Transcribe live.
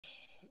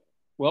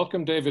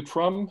Welcome, David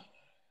Frum.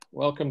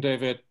 Welcome,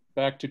 David,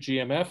 back to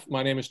GMF.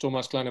 My name is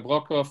Thomas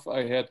Kleine-Brockhoff.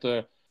 I had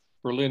the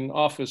Berlin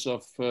office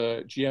of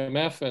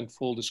GMF, and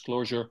full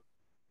disclosure,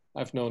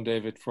 I've known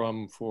David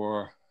Frum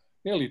for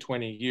nearly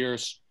 20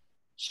 years.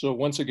 So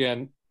once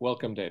again,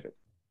 welcome, David.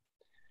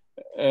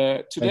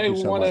 Today Thank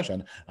you so much,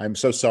 and I'm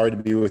so sorry to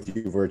be with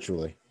you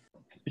virtually.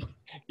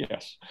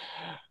 Yes.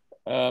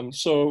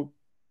 So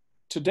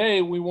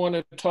today we want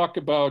to talk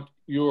about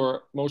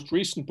your most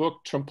recent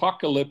book,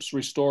 Trumpocalypse,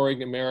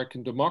 Restoring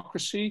American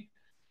Democracy.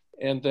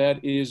 And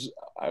that is,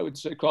 I would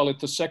say, call it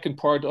the second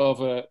part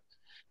of a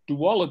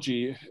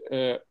duology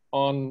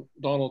on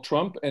Donald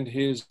Trump and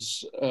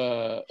his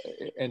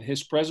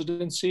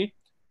presidency.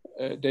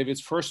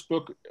 David's first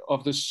book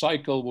of this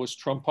cycle was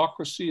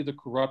Trumpocracy, The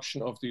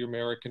Corruption of the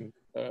American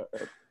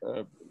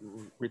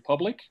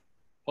Republic,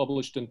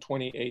 published in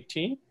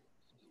 2018.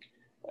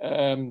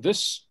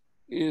 This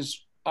is,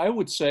 I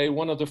would say,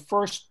 one of the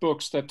first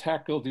books that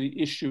tackle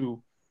the issue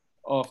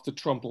of the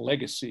Trump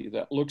legacy,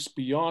 that looks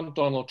beyond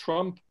Donald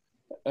Trump,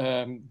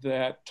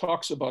 that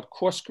talks about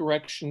course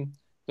correction,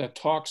 that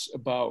talks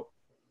about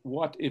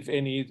what, if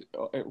any,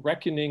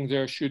 reckoning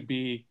there should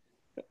be,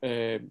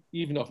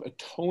 even of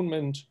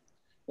atonement,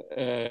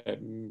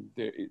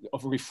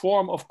 of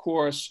reform, of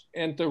course,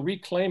 and the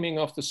reclaiming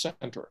of the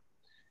center.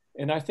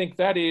 And I think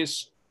that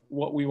is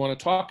what we want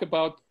to talk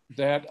about.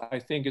 That, I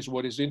think, is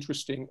what is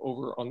interesting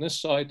over on this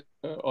side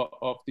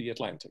of the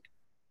Atlantic.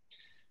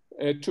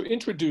 To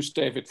introduce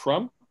David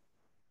Frum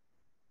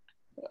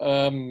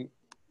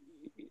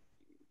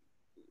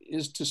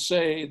is to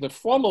say, the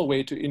formal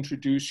way to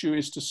introduce you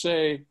is to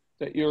say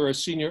that you're a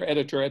senior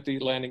editor at the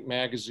Atlantic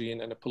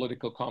magazine and a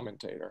political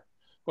commentator.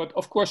 But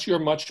of course, you're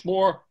much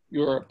more.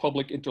 You're a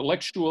public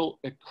intellectual,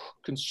 a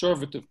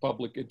conservative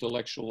public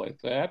intellectual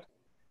at that,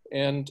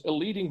 and a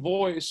leading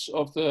voice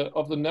of the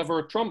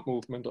Never Trump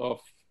movement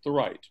of the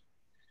right.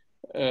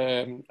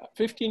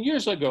 15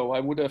 years ago, I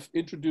would have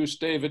introduced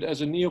David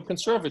as a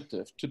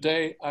neoconservative.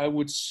 Today, I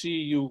would see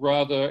you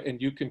rather, and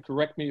you can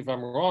correct me if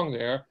I'm wrong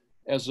there,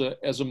 as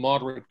a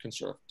moderate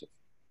conservative.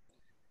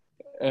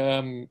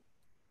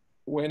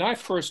 When I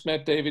first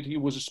met David, he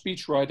was a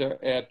speechwriter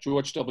at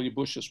George W.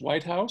 Bush's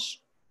White House.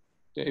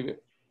 David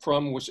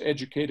Frum was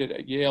educated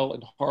at Yale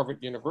and Harvard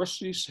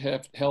universities,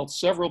 have held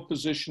several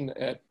positions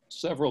at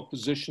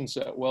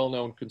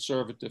well-known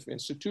conservative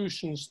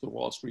institutions, the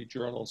Wall Street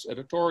Journal's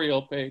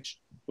editorial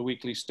page, the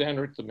Weekly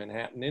Standard, the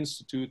Manhattan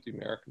Institute, the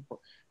American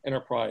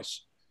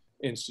Enterprise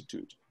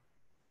Institute.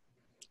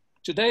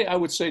 Today, I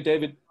would say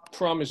David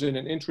Frum is in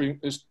an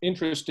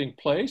interesting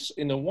place.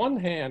 On the one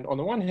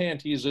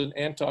hand, he's an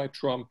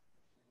anti-Trump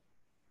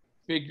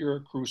figure,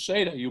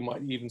 crusader, you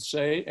might even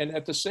say, and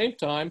at the same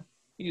time,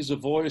 he's a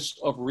voice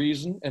of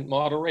reason and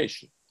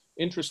moderation.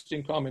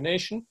 Interesting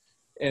combination.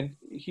 And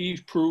he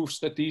proves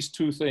that these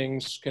two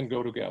things can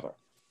go together.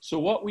 So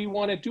what we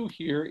want to do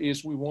here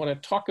is we want to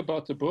talk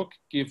about the book,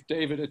 give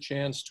David a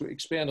chance to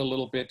expand a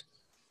little bit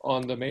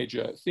on the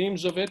major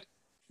themes of it.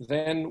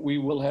 Then we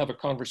will have a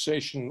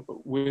conversation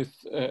with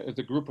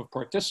the group of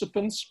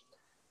participants.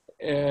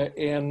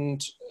 The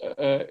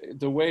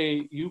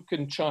way you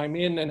can chime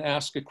in and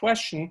ask a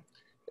question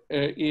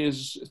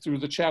is through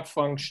the chat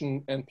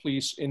function, and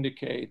please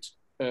indicate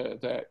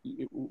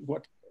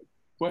what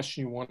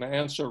question you want to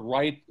answer.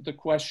 Write the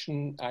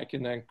question. I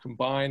can then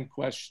combine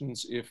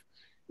questions if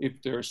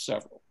there are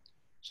several.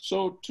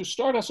 So to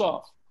start us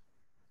off,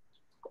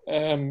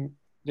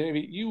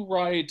 David, you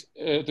write,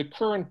 the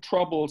current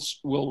troubles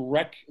will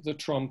wreck the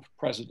Trump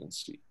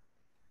presidency.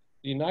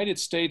 The United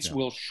States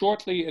will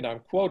shortly, and I'm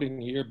quoting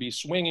here, be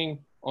swinging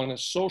on a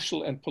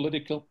social and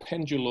political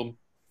pendulum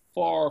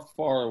far,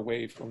 far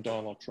away from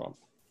Donald Trump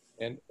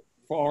and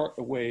far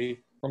away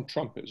from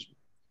Trumpism.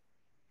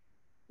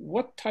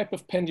 What type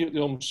of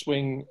pendulum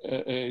swing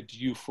do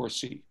you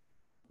foresee?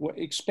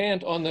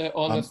 Expand on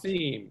the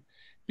theme,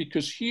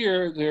 because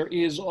here there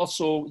is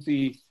also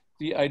the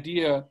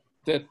idea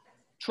that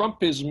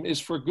Trumpism is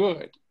for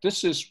good.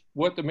 This is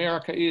what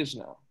America is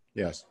now.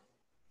 Yes.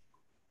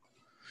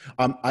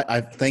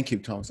 I thank you,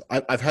 Thomas.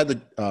 I've had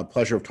the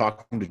pleasure of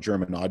talking to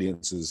German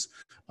audiences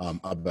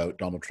about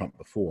Donald Trump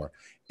before,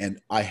 and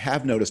I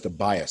have noticed a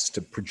bias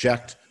to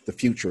project the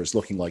future as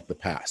looking like the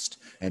past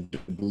and to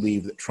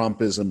believe that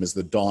Trumpism is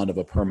the dawn of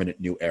a permanent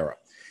new era.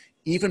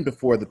 Even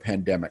before the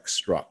pandemic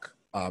struck,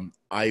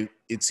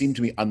 it seemed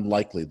to me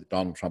unlikely that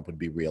Donald Trump would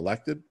be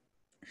reelected.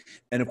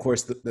 And of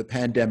course, the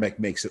pandemic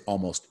makes it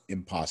almost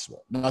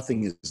impossible.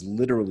 Nothing is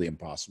literally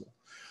impossible.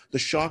 The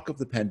shock of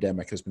the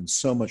pandemic has been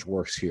so much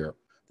worse here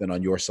than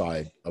on your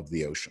side of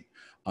the ocean.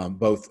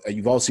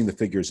 You've all seen the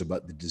figures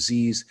about the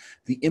disease,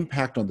 the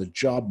impact on the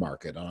job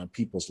market, on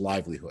people's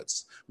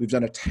livelihoods. We've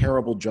done a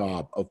terrible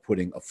job of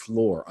putting a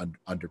floor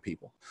under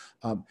people.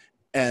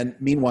 And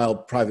meanwhile,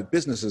 private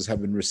businesses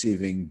have been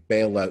receiving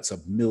bailouts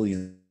of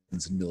millions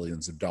and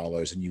millions of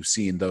dollars, and you've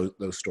seen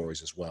those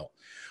stories as well.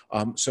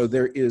 So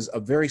there is a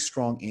very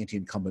strong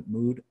anti-incumbent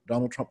mood.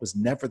 Donald Trump was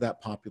never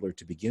that popular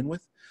to begin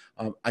with.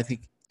 I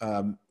think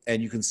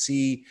And you can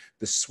see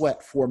the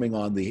sweat forming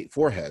on the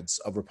foreheads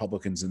of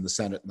Republicans in the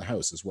Senate and the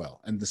House as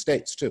well, and the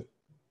states too.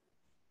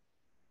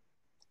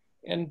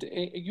 And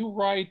you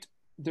write,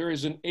 there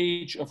is an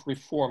age of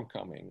reform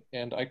coming.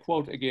 And I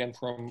quote again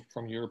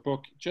from your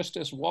book, just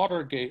as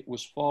Watergate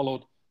was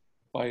followed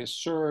by a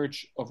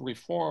surge of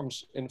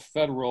reforms in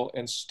federal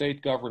and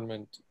state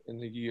government in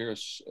the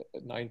years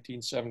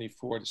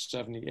 1974 to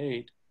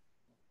 78,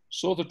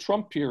 so the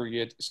Trump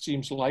period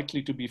seems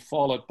likely to be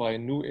followed by a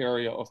new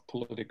area of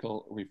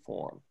political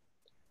reform.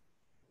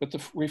 But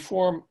the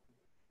reforms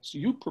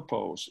you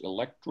propose,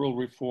 electoral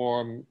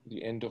reform,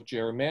 the end of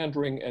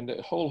gerrymandering, and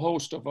a whole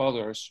host of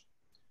others,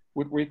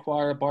 would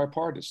require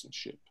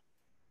bipartisanship.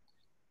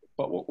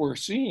 But what we're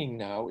seeing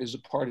now is a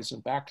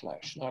partisan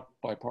backlash, not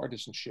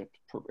bipartisanship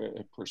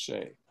per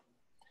se.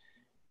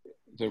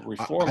 The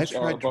reforms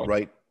are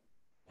about...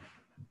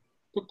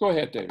 Go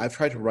ahead, David. I've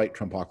tried to write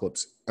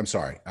Trumpocalypse. I'm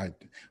sorry.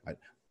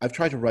 I've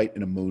tried to write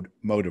in a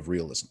mode of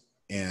realism.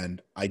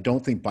 And I don't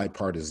think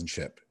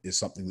bipartisanship is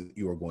something that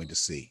you are going to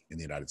see in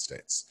the United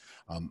States.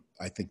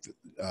 I think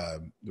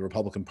that, the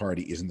Republican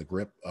Party is in the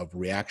grip of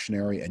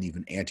reactionary and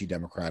even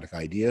anti-democratic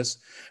ideas,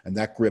 and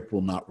that grip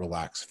will not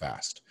relax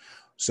fast.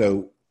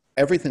 So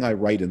everything I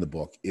write in the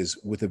book is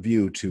with a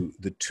view to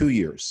the 2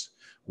 years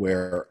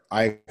where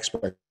I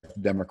expect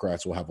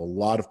Democrats will have a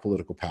lot of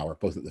political power,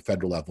 both at the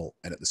federal level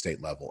and at the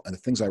state level. And the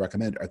things I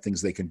recommend are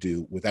things they can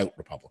do without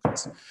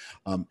Republicans.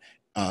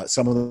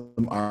 Some of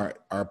them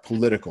are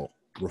political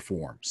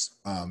reforms.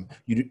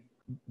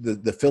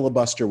 The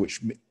filibuster,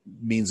 which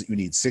means that you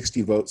need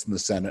 60 votes in the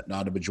Senate,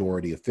 not a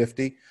majority of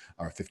 50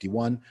 or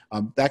 51,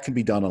 that can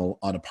be done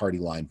on a party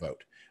line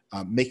vote.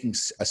 Making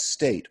a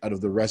state out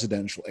of the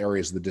residential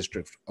areas of the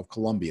District of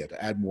Columbia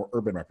to add more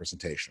urban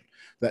representation,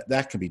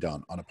 that can be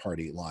done on a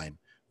party line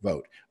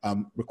vote.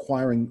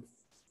 Requiring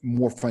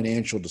more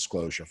financial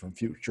disclosure from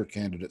future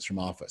candidates from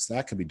office,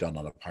 that can be done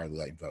on a party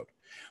line vote.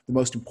 The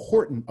most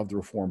important of the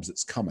reforms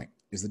that's coming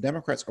is the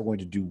Democrats are going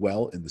to do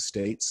well in the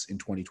states in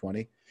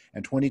 2020.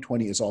 And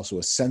 2020 is also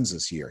a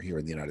census year here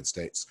in the United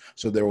States.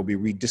 So there will be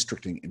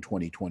redistricting in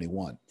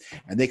 2021.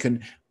 And they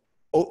can,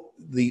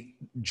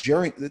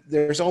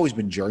 there's always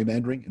been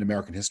gerrymandering in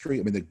American history.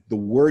 I mean, the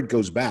word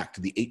goes back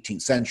to the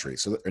 18th century,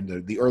 so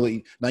the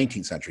early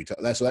 19th century.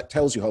 So that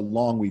tells you how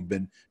long we've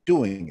been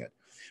doing it.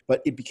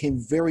 But it became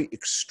very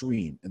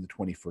extreme in the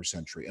 21st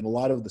century. And a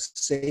lot of the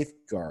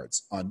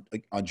safeguards on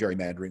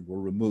gerrymandering were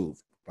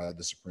removed by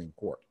the Supreme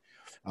Court.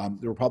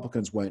 The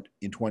Republicans went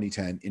in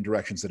 2010 in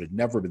directions that had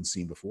never been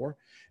seen before.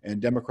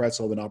 And Democrats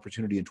will have an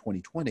opportunity in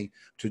 2020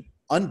 to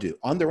undo,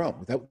 on their own,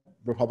 without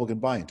Republican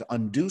buy-in, to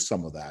undo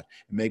some of that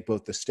and make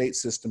both the state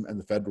system and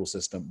the federal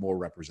system more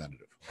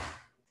representative.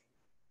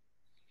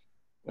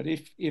 But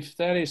if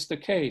that is the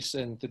case,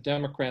 and the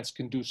Democrats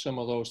can do some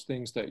of those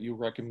things that you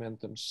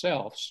recommend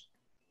themselves,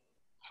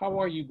 how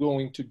are you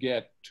going to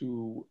get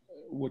to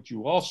what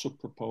you also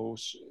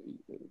propose,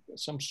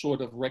 some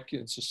sort of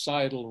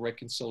societal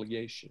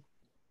reconciliation,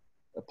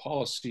 a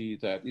policy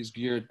that is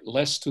geared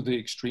less to the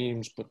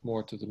extremes, but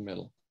more to the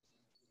middle?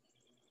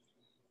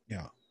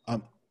 Yeah,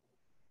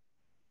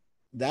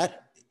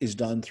 that is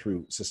done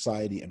through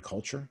society and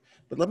culture.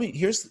 But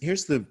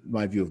here's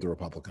my view of the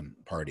Republican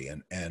Party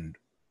and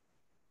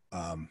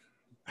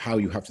how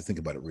you have to think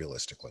about it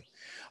realistically.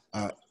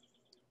 The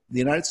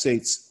United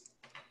States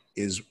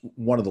is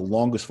one of the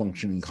longest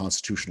functioning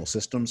constitutional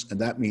systems,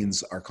 and that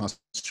means our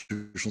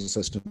constitutional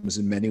system is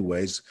in many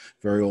ways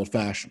very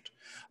old-fashioned.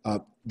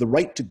 The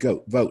right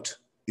to vote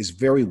is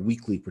very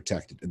weakly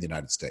protected in the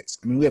United States.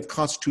 I mean, we have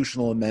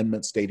constitutional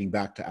amendments dating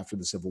back to after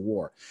the Civil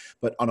War,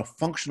 but on a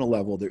functional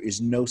level, there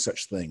is no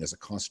such thing as a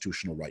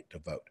constitutional right to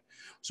vote.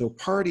 So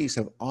parties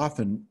have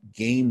often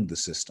gamed the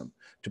system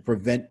to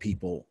prevent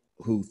people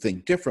who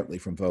think differently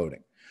from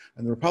voting.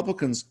 And the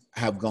Republicans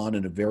have gone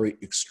in a very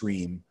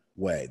extreme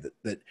way,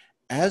 that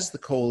as the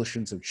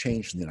coalitions have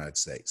changed in the United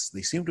States,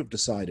 they seem to have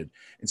decided,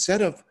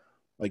 instead of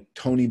like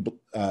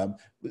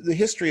the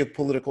history of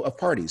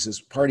parties is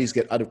parties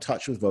get out of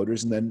touch with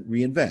voters and then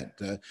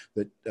reinvent.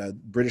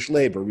 British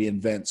Labour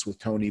reinvents with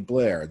Tony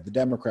Blair. The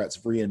Democrats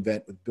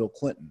reinvent with Bill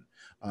Clinton.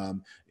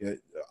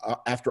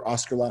 After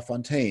Oscar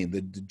Lafontaine,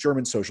 the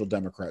German Social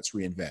Democrats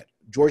reinvent.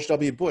 George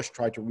W. Bush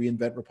tried to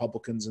reinvent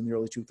Republicans in the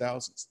early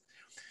 2000s.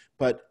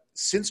 But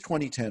since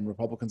 2010,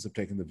 Republicans have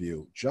taken the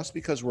view, just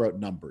because we're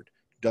outnumbered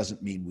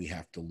doesn't mean we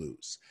have to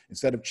lose.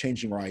 Instead of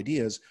changing our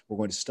ideas, we're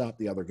going to stop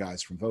the other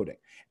guys from voting.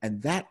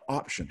 And that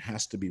option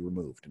has to be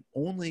removed. And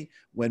only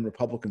when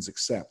Republicans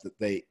accept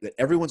that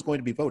everyone's going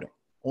to be voting,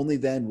 only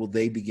then will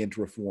they begin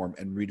to reform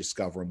and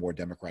rediscover a more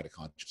democratic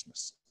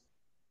consciousness.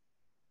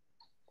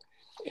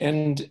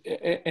 And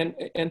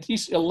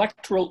these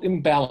electoral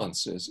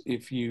imbalances,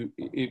 if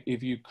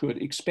you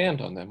could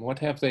expand on them, what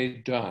have they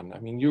done? I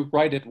mean, you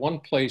write at one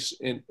place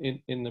in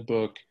the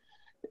book,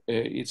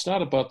 it's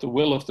not about the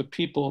will of the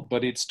people,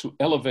 but it's to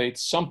elevate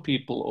some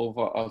people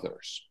over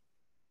others.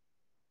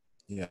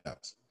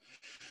 Yes.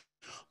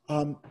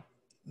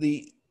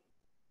 The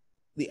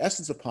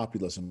essence of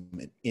populism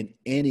in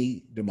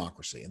any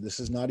democracy, and this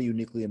is not a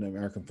uniquely an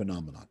American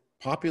phenomenon,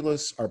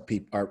 Populists are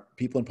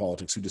people in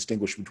politics who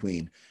distinguish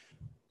between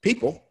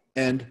people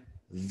and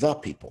the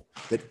people.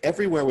 That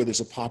everywhere where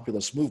there's a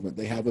populist movement,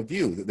 they have a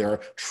view that there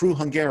are true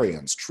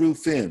Hungarians, true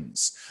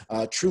Finns,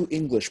 true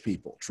English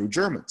people, true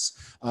Germans.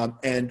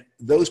 And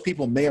those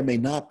people may or may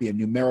not be a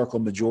numerical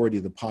majority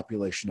of the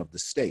population of the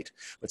state,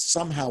 but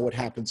somehow what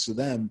happens to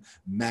them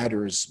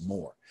matters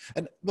more.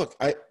 And look,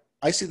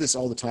 I see this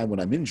all the time when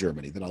I'm in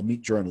Germany, that I'll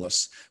meet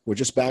journalists who are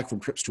just back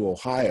from trips to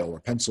Ohio or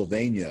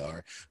Pennsylvania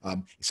or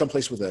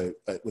someplace with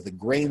a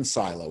grain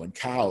silo and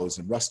cows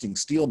and rusting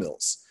steel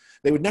mills.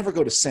 They would never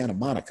go to Santa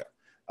Monica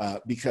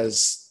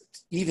because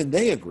even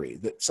they agree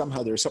that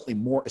somehow there's something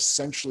more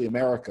essentially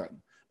American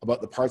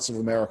about the parts of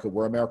America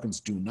where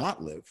Americans do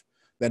not live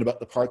than about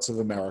the parts of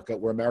America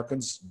where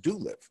Americans do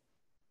live.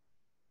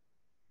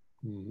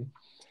 Mm-hmm.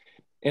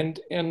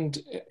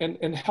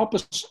 And help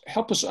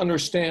us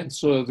understand,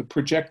 so to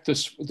project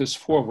this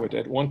forward.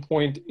 At one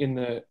point in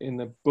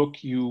the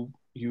book, you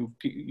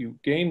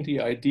gained the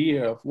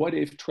idea of what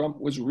if Trump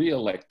was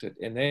reelected,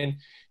 and then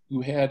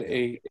you had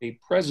a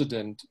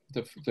president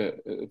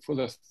for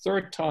the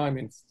third time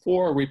in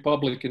 4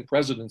 Republican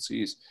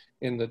presidencies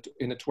in the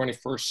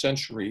 21st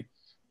century,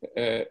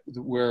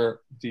 where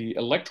the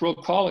Electoral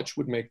College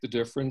would make the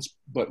difference,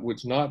 but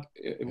was not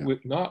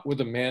with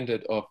a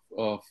mandate of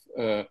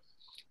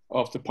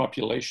the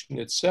population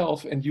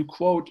itself. And you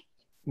quote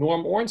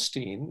Norm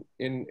Ornstein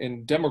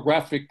in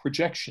demographic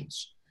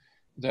projections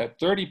that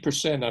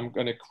 30%, I'm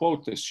going to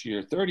quote this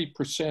year,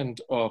 30%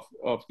 of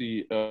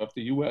the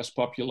US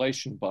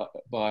population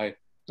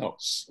no,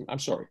 I'm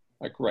sorry,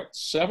 I correct,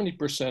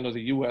 70% of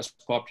the US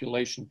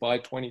population by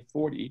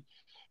 2040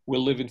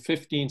 will live in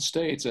 15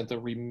 states, and the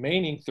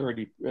remaining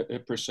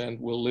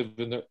 30% will live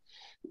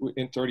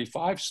in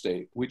 35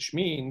 states, which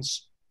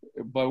means,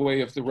 by way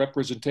of the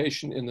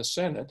representation in the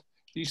Senate,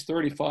 these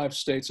 35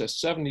 states has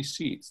 70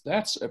 seats.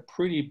 That's a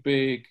pretty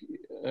big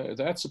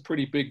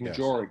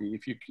majority.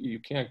 Yes. If you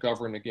can't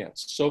govern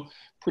against. So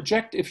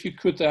project, if you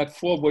could, that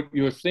forward,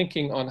 your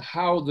thinking on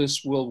how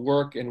this will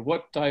work and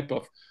what type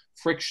of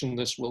friction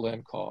this will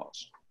then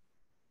cause.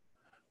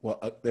 Well,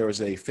 there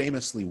was a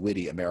famously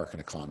witty American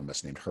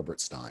economist named Herbert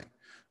Stein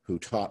who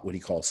taught what he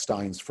called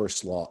Stein's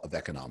first law of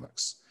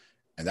economics.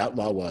 And that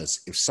law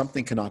was, if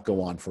something cannot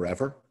go on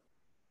forever,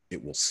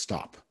 it will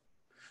stop.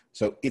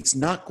 So it's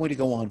not going to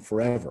go on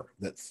forever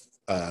that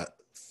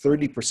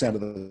 30% of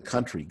the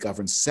country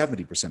governs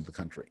 70% of the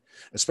country,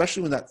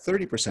 especially when that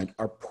 30%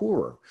 are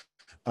poorer,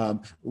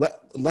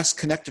 less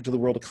connected to the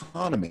world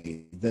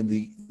economy than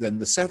the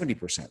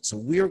 70%. So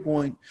we are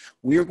going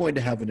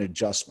to have an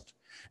adjustment.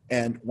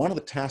 And one of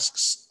the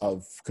tasks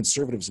of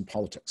conservatives in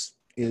politics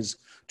is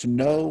to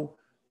know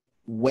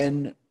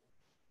when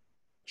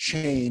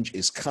change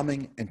is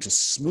coming and to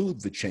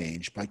smooth the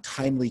change by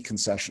timely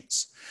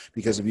concessions.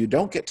 Because if you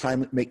don't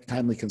make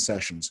timely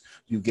concessions,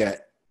 you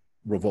get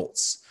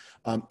revolts.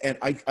 And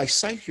I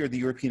cite here the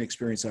European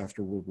experience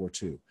after World War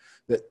II,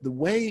 that the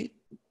way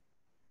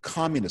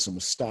communism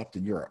was stopped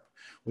in Europe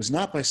was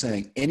not by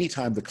saying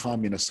anytime the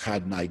communists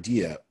had an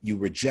idea, you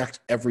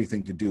reject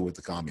everything to do with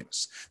the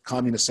communists.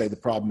 Communists say the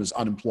problem is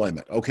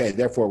unemployment. Okay,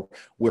 therefore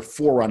we're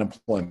for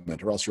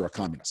unemployment or else you're a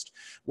communist.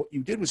 What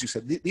you did was you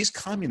said, these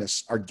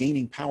communists are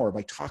gaining power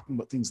by talking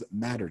about things that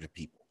matter to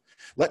people.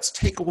 Let's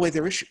take away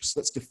their issues.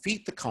 Let's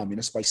defeat the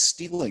communists by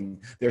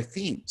stealing their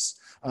themes.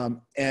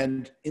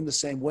 And in the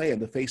same way, in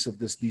the face of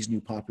these new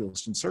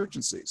populist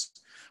insurgencies,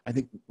 I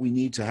think we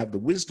need to have the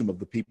wisdom of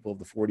the people of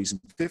the 40s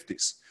and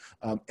 50s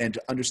and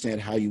to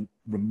understand how you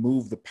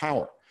remove the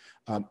power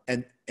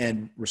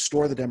and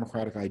restore the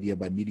democratic idea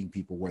by meeting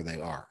people where they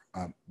are,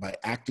 by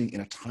acting in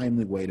a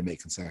timely way to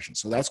make concessions.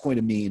 So that's going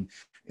to mean,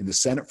 in the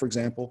Senate, for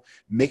example,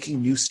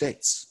 making new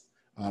states,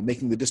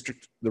 making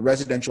the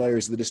residential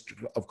areas of the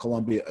District of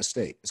Columbia a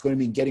state. It's going to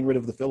mean getting rid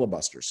of the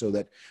filibuster so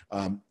that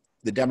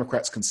the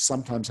Democrats can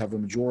sometimes have a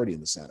majority in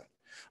the Senate.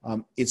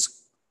 It's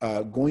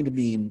going to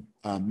mean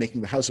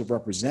making the House of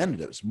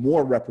Representatives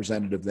more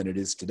representative than it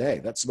is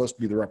today. That's supposed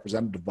to be the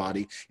representative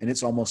body, and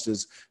it's almost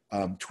as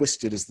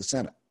twisted as the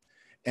Senate.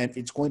 And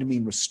it's going to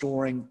mean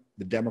restoring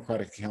the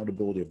democratic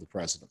accountability of the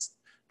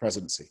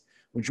presidency.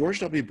 When George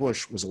W.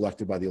 Bush was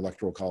elected by the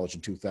Electoral College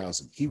in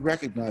 2000, he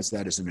recognized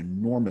that as an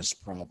enormous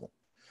problem.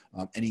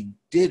 And he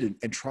did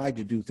and tried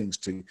to do things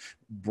to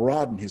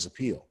broaden his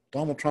appeal.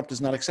 Donald Trump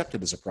does not accept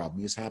it as a problem.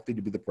 He is happy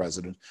to be the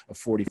president of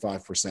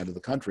 45% of the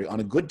country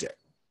on a good day.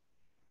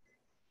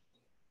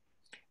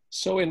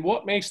 So, in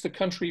what makes the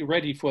country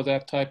ready for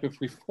that type of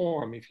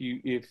reform?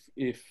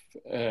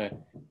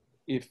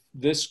 If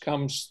this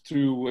comes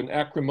through an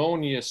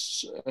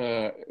acrimonious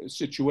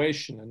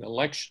situation, an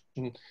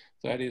election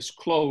that is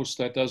close,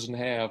 that doesn't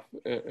have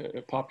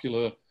a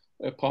popular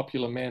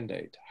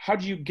mandate, how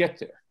do you get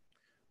there?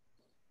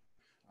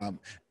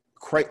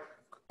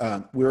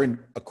 We're in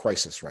a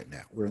crisis right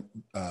now. We're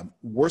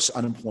worse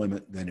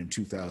unemployment than in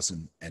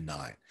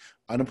 2009.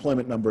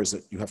 Unemployment numbers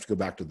that you have to go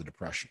back to the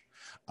Depression.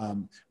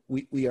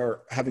 we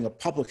are having a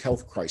public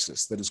health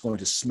crisis that is going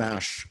to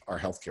smash our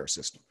healthcare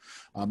system.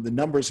 The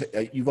numbers,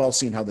 you've all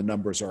seen how the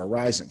numbers are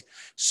rising.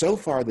 So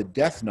far, the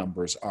death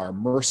numbers are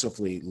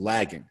mercifully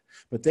lagging,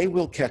 but they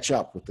will catch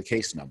up with the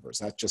case numbers.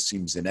 That just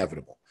seems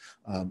inevitable.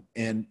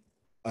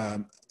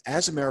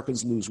 As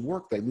Americans lose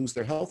work, they lose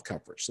their health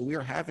coverage. So we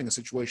are having a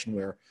situation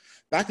where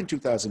back in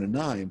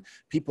 2009,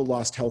 people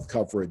lost health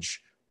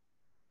coverage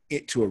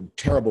to a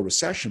terrible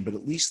recession, but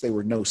at least they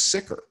were no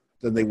sicker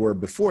than they were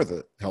before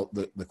the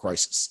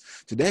crisis.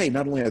 Today,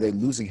 not only are they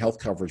losing health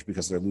coverage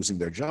because they're losing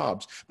their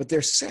jobs, but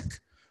they're sick.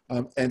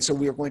 And so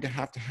we are going to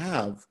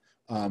have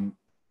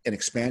an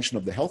expansion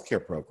of the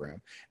healthcare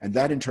program, and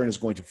that in turn is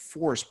going to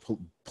force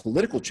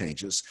political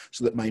changes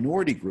so that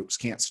minority groups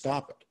can't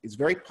stop it. It's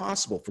very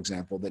possible, for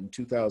example, that in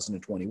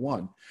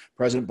 2021,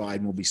 President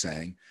Biden will be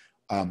saying,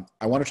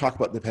 I want to talk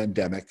about the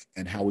pandemic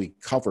and how we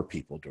cover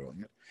people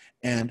during it.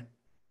 And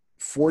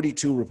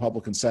 42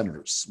 Republican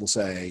senators will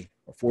say,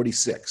 or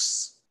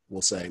 46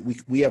 will say,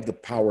 we have the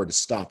power to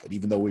stop it,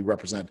 even though we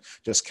represent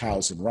just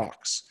cows and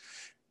rocks.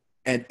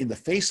 And in the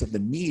face of the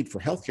need for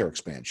healthcare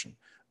expansion,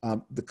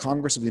 the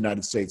Congress of the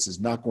United States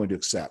is not going to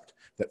accept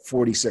that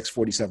 46,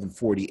 47,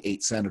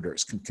 48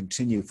 senators can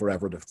continue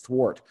forever to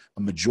thwart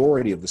a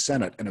majority of the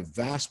Senate and a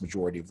vast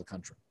majority of the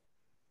country.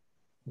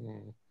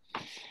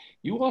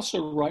 You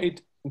also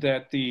write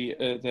that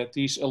that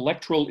these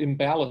electoral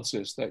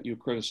imbalances that you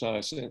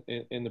criticize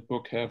in the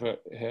book have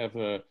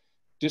a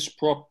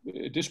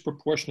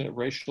disproportionate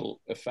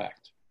racial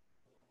effect.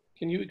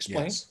 Can you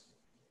explain? Yes.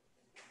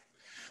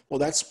 Well,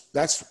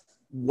 that's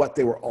what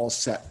they were all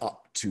set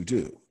up to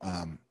do.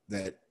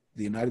 That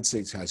the United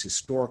States has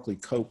historically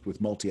coped with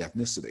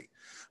multi-ethnicity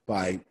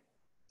by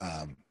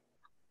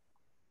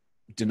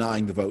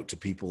denying the vote to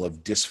people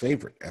of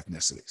disfavored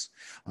ethnicities.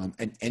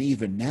 And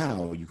even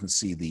now you can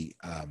see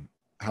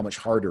how much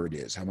harder it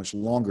is, how much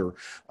longer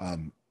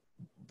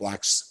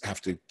blacks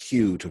have to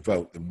queue to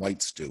vote than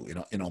whites do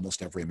in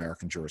almost every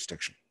American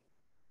jurisdiction.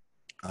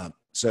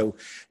 So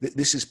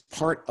this is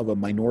part of a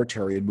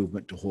minoritarian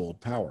movement to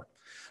hold power.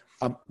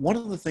 One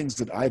of the things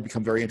that I've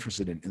become very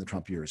interested in the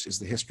Trump years is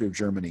the history of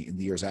Germany in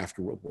the years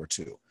after World War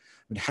II.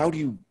 And how do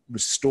you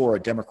restore a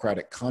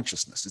democratic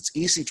consciousness? It's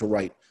easy to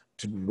write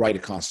a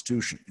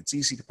constitution. It's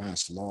easy to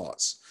pass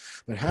laws.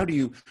 But how do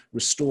you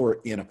restore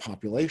in a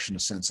population a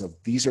sense of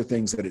these are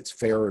things that it's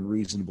fair and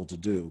reasonable to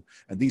do,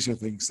 and these are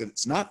things that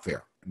it's not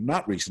fair and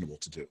not reasonable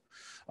to do?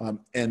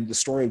 And the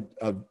story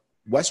of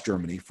West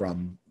Germany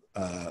from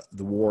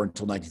the war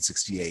until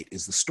 1968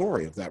 is the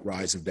story of that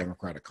rise of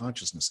democratic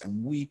consciousness.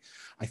 And we,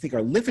 I think,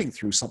 are living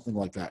through something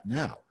like that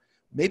now.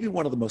 Maybe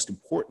one of the most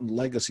important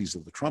legacies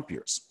of the Trump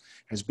years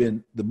has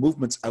been the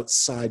movements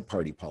outside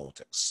party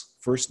politics.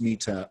 First Me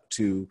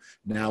Too,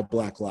 now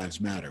Black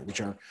Lives Matter, which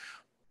are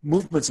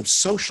movements of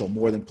social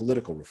more than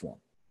political reform.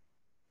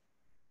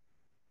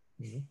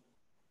 Mm-hmm.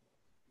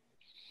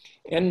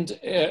 And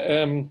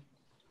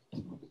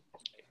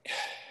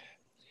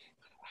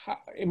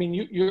I mean,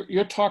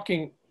 you're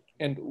talking,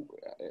 and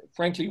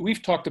frankly,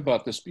 we've talked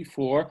about this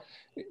before,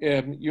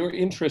 your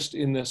interest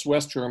in this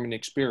West German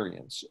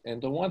experience. And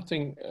the one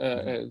thing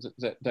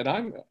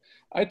that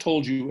I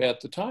told you at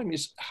the time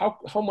is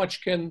how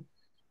much can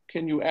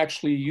you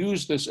actually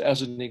use this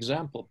as an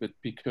example? But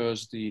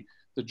because the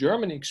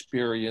German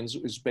experience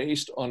is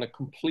based on a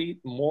complete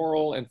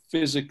moral and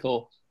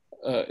physical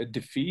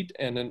defeat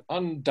and an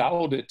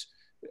undoubted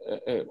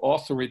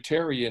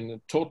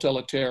authoritarian,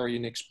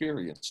 totalitarian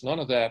experience. None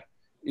of that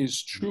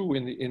is true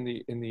in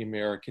the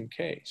American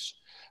case.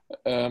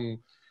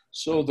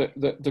 So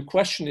the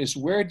question is,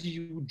 where do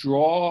you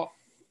draw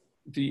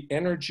the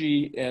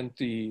energy and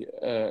the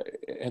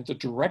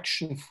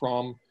direction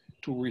from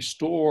to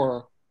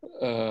restore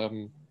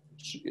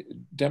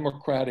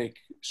democratic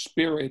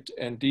spirit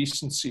and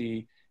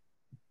decency,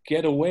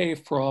 get away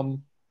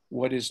from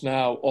what is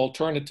now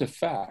alternative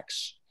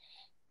facts?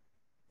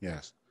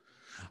 Yes.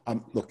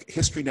 Look,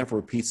 history never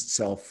repeats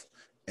itself,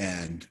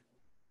 and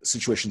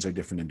situations are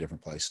different in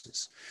different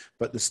places.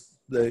 But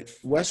the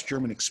West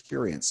German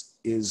experience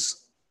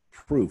is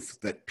proof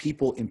that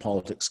people in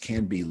politics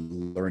can be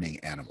learning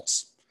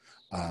animals,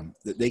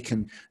 that they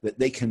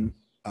can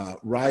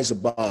rise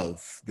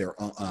above their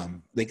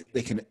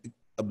they can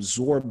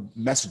absorb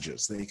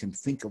messages, they can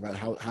think about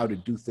how to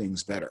do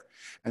things better,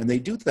 and they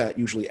do that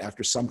usually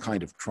after some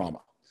kind of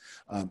trauma.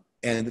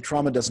 And the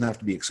trauma doesn't have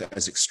to be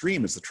as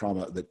extreme as the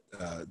trauma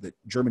that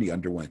Germany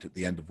underwent at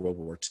the end of World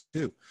War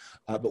II.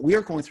 But we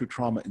are going through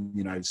trauma in the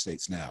United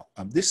States now.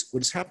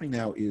 What is happening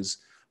now is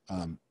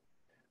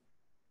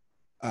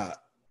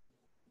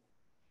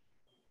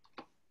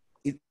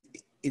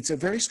it's a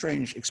very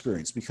strange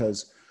experience,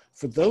 because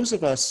for those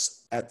of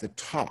us at the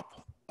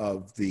top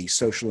of the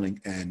social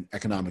and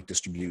economic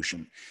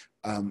distribution,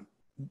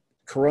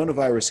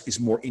 coronavirus is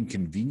more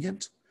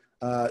inconvenient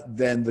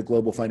than the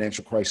global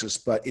financial crisis,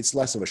 but it's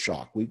less of a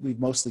shock. We've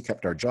mostly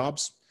kept our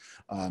jobs.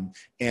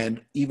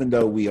 And even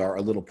though we are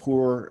a little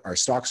poor, our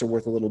stocks are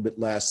worth a little bit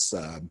less,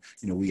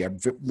 we are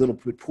a little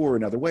bit poor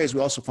in other ways,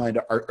 we also find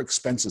our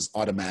expenses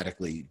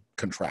automatically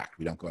contract.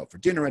 We don't go out for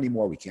dinner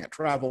anymore, we can't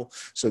travel.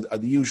 So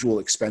the usual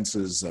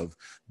expenses of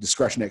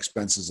discretionary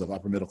expenses of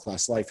upper middle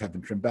class life have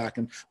been trimmed back.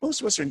 And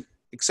most of us are,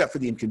 except for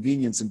the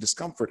inconvenience and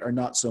discomfort, are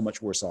not so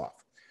much worse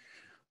off.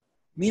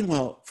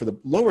 Meanwhile, for the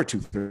lower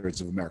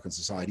two-thirds of American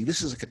society,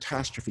 this is a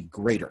catastrophe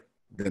greater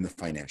than the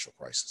financial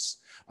crisis,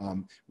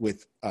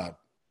 with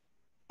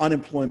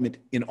unemployment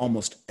in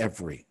almost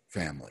every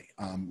family,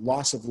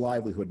 loss of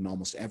livelihood in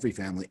almost every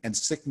family, and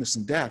sickness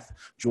and death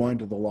joined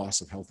to the loss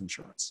of health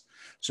insurance.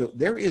 So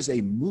there is a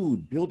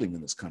mood building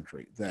in this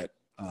country that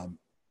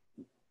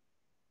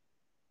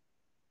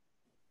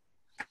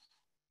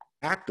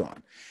act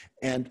on.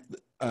 And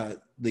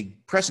the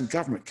present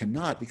government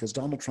cannot, because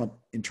Donald Trump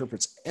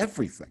interprets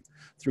everything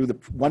through the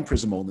one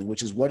prism only,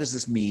 which is, what does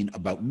this mean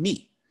about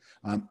me?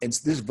 And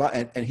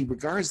he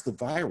regards the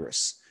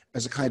virus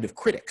as a kind of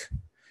critic.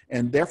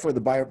 And therefore, the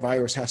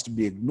virus has to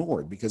be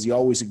ignored, because he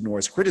always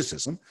ignores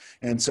criticism.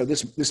 And so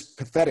this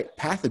pathetic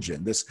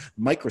pathogen, this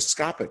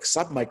microscopic,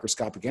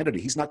 submicroscopic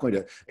entity, he's not going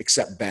to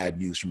accept bad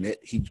news from it.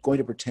 He's going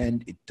to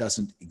pretend it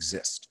doesn't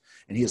exist.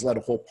 And he has led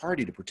a whole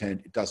party to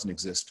pretend it doesn't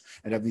exist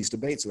and have these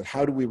debates about,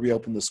 how do we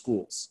reopen the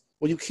schools?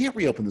 Well, you can't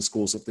reopen the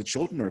schools if the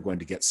children are going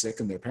to get sick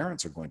and their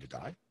parents are going to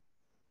die.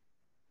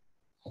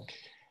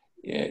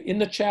 In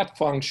the chat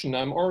function,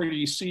 I'm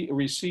already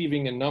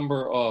receiving a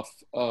number of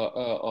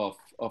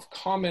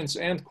comments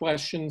and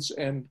questions,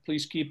 and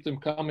please keep them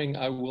coming.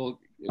 I will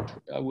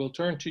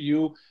turn to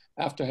you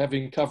after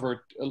having covered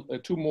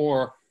two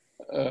more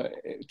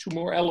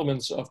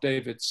elements of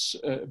David's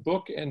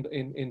book, and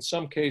in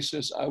some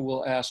cases, I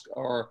will ask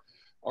our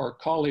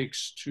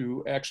colleagues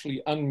to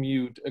actually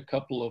unmute a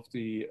couple of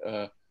the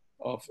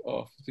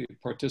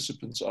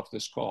participants of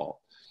this call.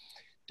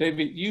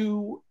 David,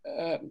 you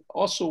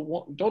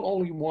also don't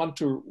only want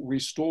to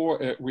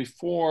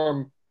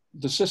reform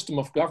the system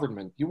of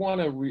government, you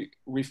want to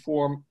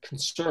reform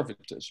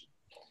conservatism.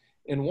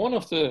 In one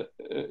of the,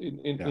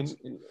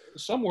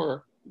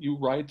 somewhere you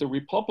write, the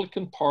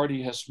Republican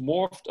Party has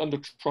morphed under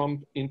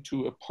Trump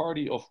into a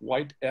party of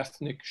white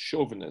ethnic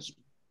chauvinism.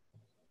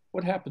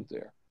 What happened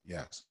there?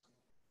 Yes.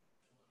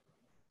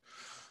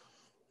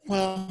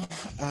 Well,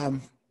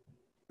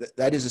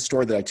 that is a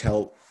story that I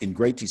tell in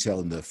great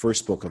detail in the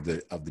first book of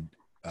the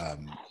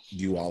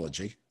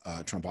duology,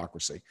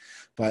 Trumpocracy.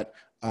 But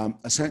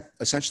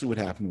essentially what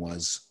happened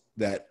was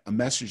that a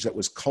message that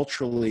was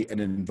culturally and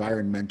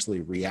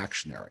environmentally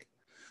reactionary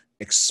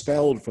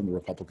expelled from the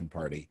Republican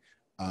Party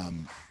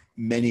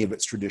many of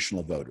its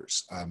traditional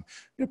voters.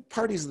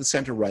 Parties of the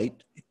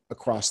center-right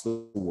across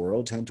the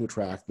world tend to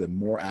attract the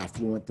more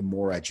affluent, the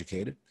more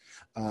educated.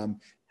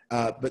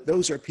 But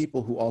those are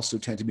people who also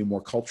tend to be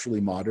more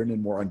culturally modern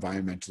and more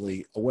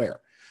environmentally aware.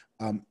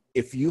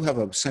 If you have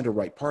a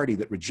center-right party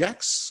that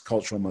rejects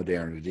cultural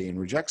modernity and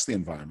rejects the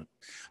environment,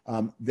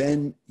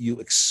 then you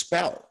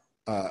expel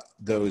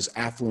those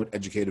affluent,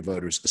 educated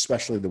voters,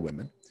 especially the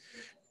women.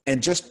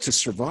 And just to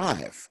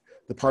survive,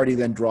 the party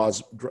then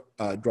draws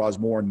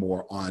more and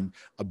more on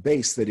a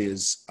base that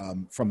is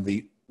from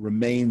the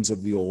remains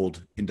of the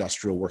old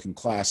industrial working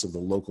class of the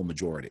local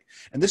majority.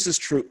 And this is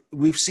true.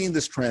 We've seen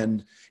this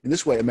trend. In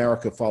this way,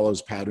 America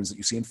follows patterns that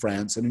you see in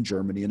France and in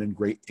Germany and in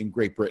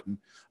Great Britain,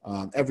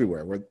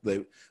 everywhere, where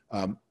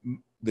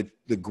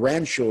the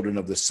grandchildren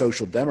of the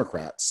social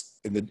democrats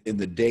in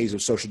the days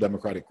of social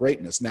democratic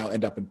greatness now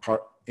end up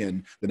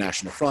in the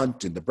National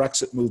Front, in the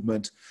Brexit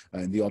movement,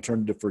 in the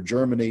Alternative for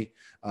Germany,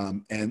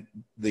 and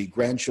the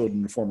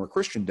grandchildren of former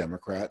Christian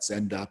Democrats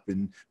end up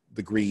in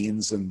the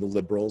Greens and the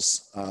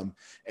Liberals.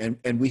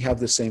 And we have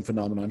the same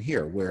phenomenon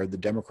here, where the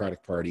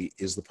Democratic Party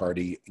is the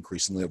party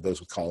increasingly of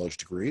those with college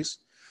degrees.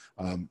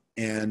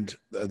 And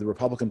the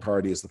Republican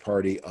Party is the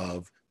party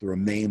of the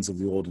remains of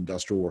the old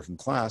industrial working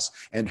class.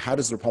 And how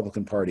does the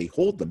Republican Party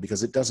hold them?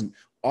 Because it doesn't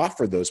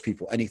offer those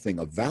people anything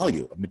of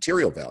value, of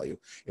material value.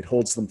 It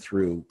holds them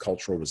through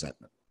cultural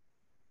resentment.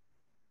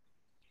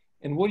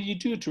 And what do you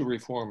do to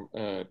reform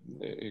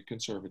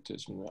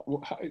conservatism?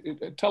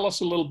 Tell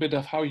us a little bit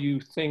of how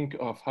you think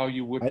of how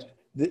you would.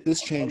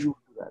 This change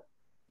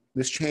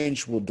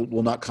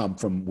will not come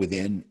from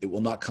within. It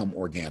will not come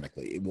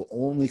organically. It will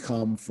only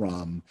come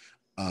from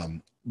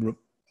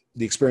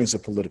the experience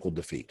of political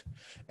defeat.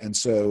 And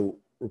so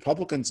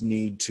Republicans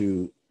need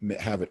to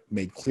have it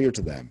made clear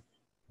to them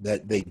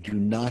that they do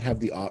not have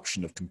the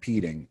option of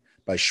competing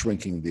by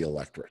shrinking the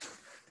electorate.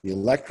 The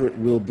electorate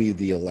will be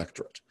the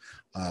electorate.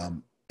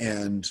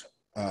 And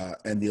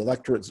the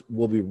electorates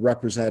will be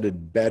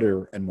represented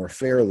better and more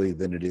fairly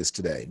than it is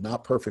today.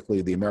 Not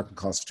perfectly, the American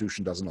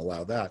Constitution doesn't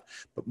allow that,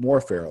 but more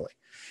fairly.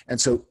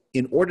 And so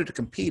in order to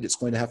compete, it's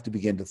going to have to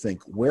begin to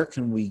think, where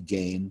can we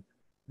gain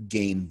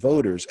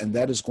voters? And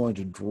that is going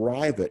to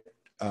drive it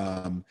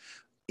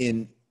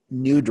in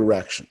new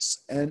directions.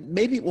 And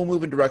maybe it will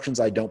move in directions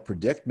I don't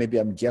predict. Maybe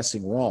I'm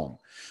guessing wrong.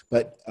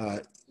 But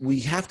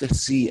we have to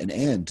see an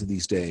end to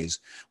these days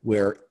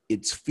where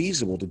it's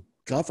feasible to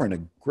govern a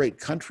great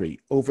country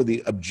over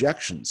the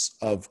objections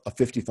of a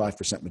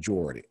 55%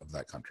 majority of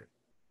that country.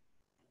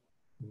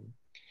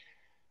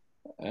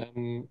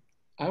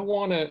 I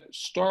want to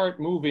start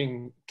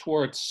moving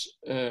towards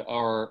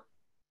our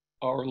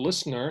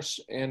listeners,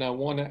 and I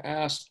want to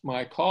ask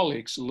my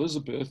colleagues,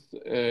 Elizabeth,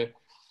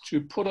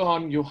 to put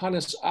on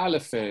Johannes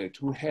Ahlefeld,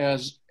 who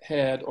has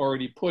had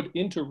already put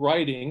into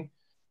writing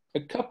a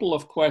couple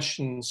of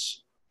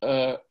questions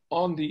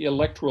on the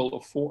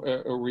electoral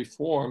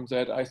reform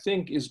that I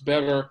think is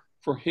better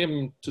for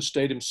him to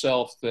state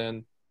himself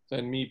than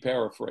me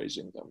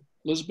paraphrasing them.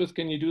 Elizabeth,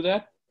 can you do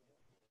that?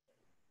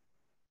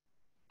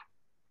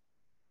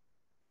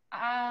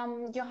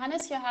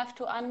 Johannes, you have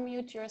to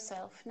unmute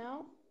yourself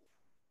now.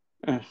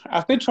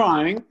 I've been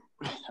trying.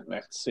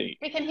 Let's see.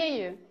 We can hear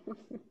you.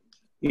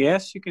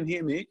 Yes, you can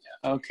hear me.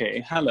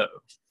 Okay, hello.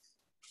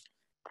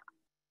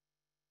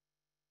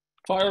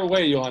 Fire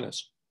away,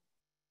 Johannes.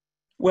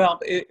 Well,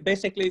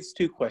 basically it's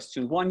two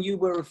questions. One, you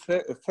were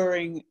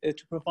referring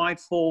to provide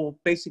for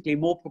basically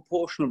more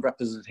proportional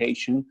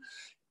representation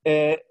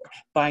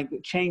by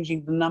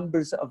changing the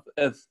numbers of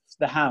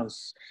the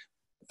House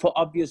for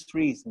obvious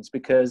reasons,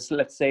 because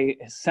let's say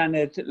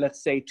Senate,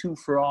 let's say 2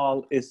 for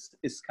all is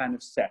kind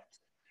of set.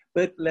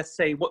 But let's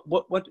say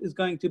what is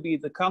going to be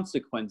the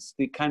consequence,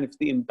 the kind of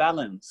the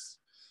imbalance?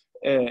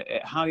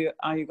 How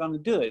are you going to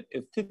do it?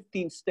 If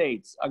 15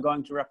 states are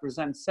going to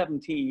represent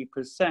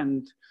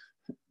 70%,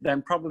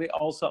 then probably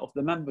also of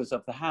the members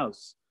of the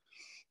House,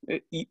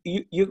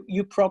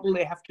 you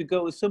probably have to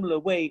go a similar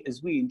way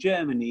as we in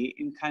Germany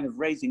in kind of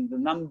raising the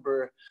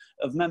number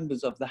of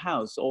members of the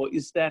House, or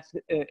is that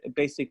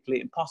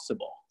basically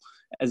impossible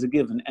as a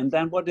given? And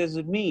then what does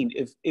it mean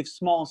if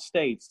small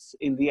states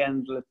in the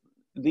end,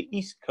 the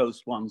East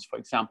Coast ones, for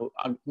example,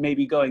 are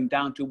maybe going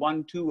down to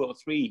 1, 2, or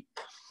 3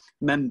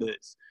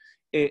 members?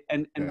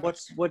 And what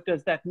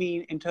does that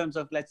mean in terms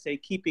of, let's say,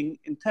 keeping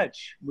in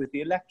touch with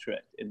the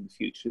electorate in the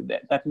future?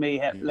 That may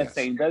have, let's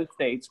say, in those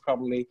states,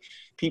 probably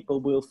people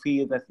will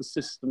fear that the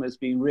system is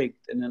being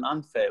rigged in an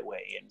unfair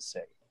way, and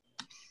say.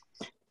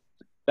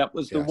 That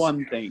was the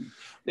one thing.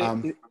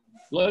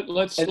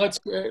 Let's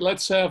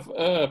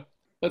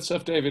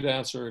have David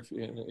answer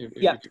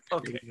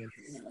Okay.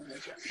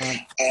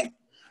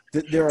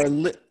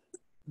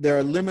 There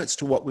are limits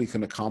to what we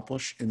can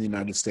accomplish in the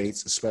United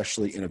States,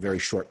 especially in a very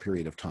short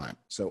period of time.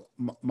 So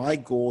my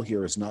goal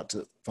here is not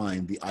to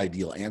find the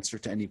ideal answer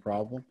to any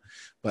problem,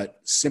 but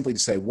simply to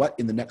say what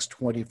in the next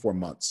 24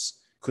 months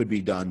could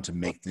be done to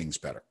make things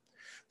better.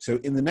 So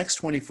in the next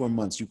 24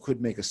 months, you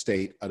could make a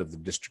state out of the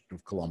District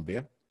of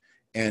Columbia.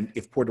 And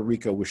if Puerto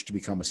Rico wished to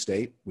become a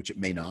state, which it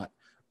may not,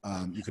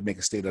 you could make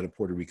a state out of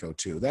Puerto Rico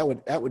too.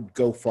 That would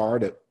go far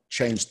to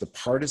change the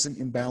partisan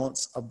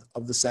imbalance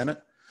of the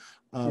Senate.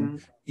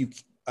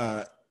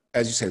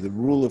 As you say, the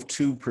rule of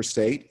 2 per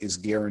state is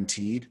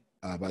guaranteed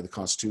by the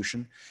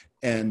Constitution,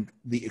 and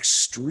the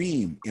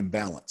extreme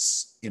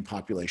imbalance in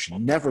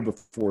population, never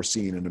before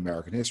seen in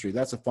American history,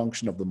 that's a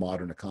function of the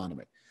modern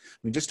economy. I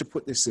mean, just to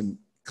put this in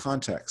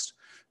context,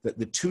 that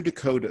the 2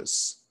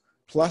 Dakotas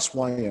plus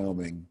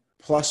Wyoming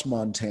plus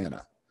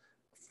Montana,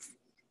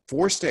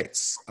 4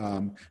 states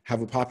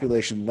have a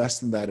population less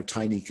than that of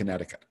tiny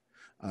Connecticut.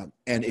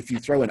 And if you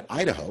throw in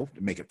Idaho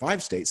to make it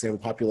 5 states, they have a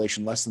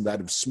population less than that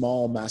of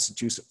small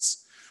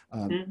Massachusetts.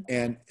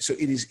 And so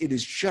it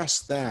is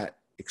just that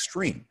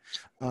extreme.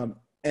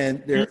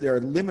 And there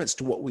are limits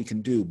to what we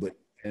can do,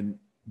 and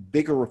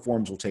bigger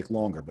reforms will take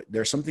longer, but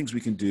there are some things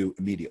we can do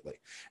immediately.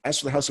 As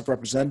for the House of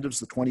Representatives,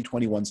 the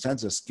 2021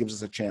 census gives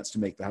us a chance to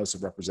make the House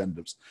of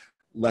Representatives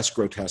less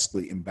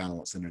grotesquely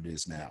imbalanced than it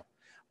is now,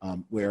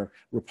 where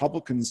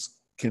Republicans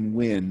can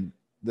win.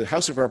 The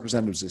House of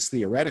Representatives is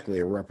theoretically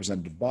a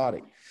representative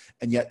body,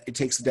 and yet it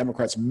takes the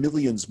Democrats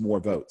millions more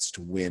votes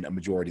to win a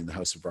majority in the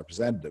House of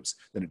Representatives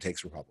than it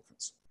takes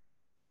Republicans.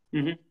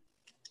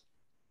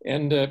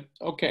 And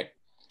okay,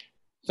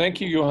 thank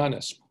you,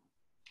 Johannes.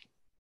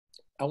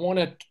 I want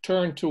to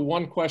turn to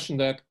one question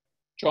that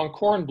John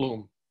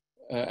Kornblum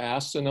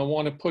asked, and I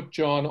want to put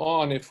John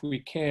on if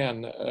we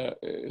can,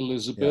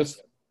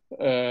 Elizabeth,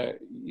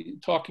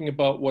 talking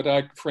about what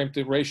I framed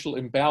the racial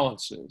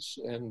imbalances.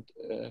 And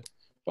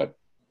but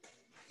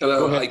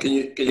hello, hi, can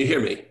you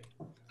hear me?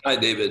 Hi,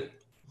 David.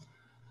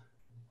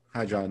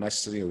 Hi, John.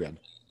 Nice to see you again.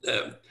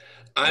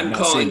 I'm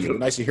calling from,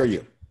 nice to hear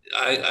you.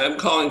 I'm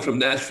calling from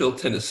Nashville,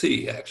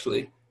 Tennessee,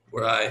 actually,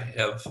 where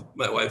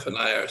my wife and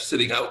I are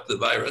sitting out the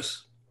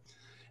virus.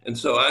 And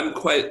so I'm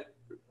quite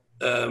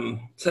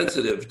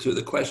sensitive to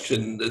the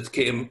question that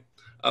came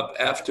up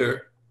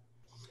after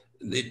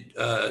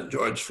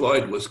George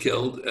Floyd was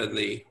killed and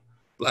the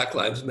Black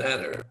Lives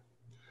Matter.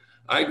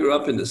 I grew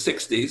up in the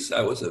 60s.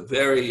 I was a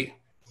very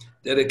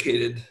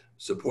dedicated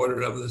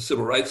supporter of the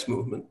civil rights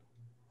movement.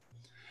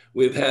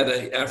 We've had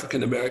an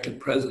African-American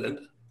president,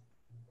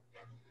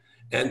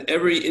 and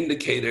every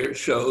indicator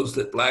shows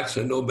that blacks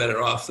are no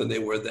better off than they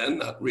were then.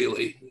 Not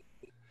really.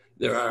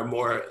 There are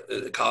more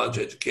college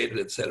educated,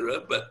 et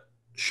cetera, but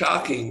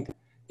shocking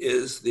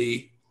is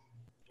the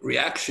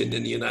reaction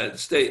in the United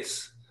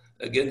States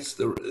against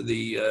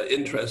the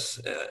interests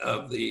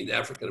of the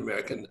African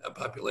American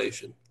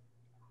population.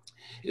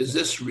 Is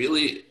this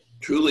really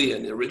truly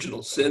an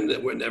original sin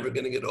that we're never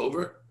going to get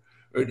over?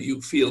 Or do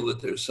you feel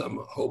that there's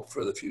some hope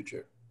for the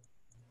future?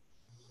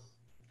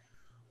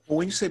 Well,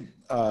 when you say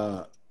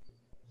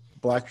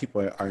Black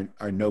people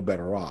are no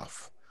better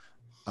off,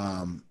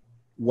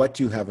 what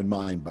do you have in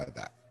mind by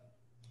that?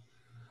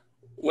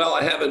 Well,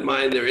 I have in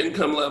mind their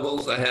income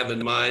levels. I have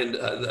in mind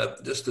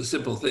just the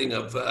simple thing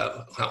of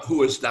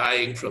who is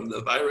dying from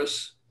the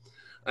virus.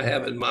 I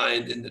have in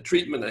mind in the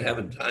treatment, I have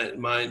in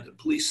mind the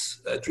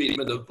police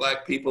treatment of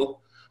Black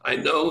people. I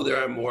know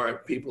there are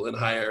more people in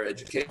higher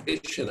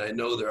education. I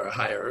know there are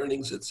higher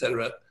earnings, et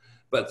cetera,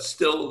 but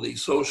still the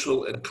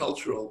social and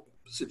cultural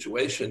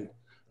situation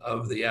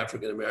of the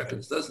African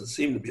Americans doesn't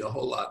seem to be a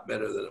whole lot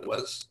better than it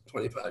was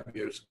 25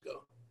 years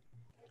ago.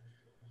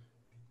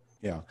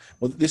 Yeah,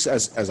 well, this,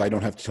 as I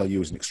don't have to tell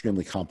you, is an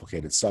extremely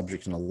complicated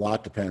subject, and a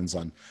lot depends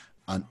on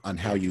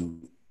how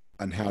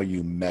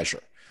you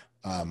measure.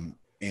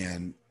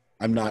 And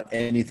I'm not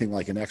anything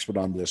like an expert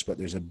on this, but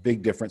there's a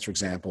big difference, for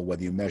example,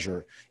 whether you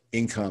measure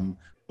income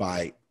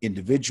by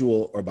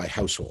individual or by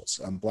households.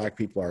 Black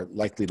people are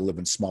likely to live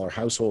in smaller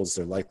households.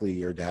 They're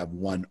likelier to have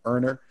one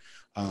earner.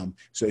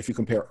 So if you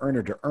compare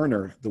earner to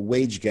earner, the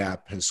wage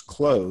gap has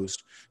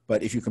closed.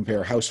 But if you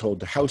compare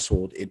household to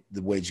household,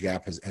 the wage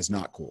gap has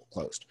not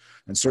closed.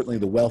 And certainly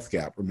the wealth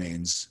gap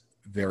remains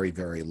very,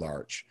 very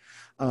large.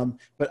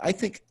 But I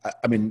think,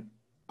 I mean,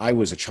 I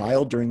was a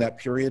child during that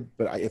period,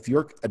 but if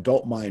your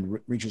adult mind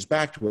reaches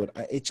back to it,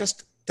 it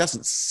just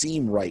doesn't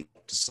seem right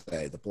to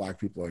say that Black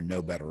people are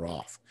no better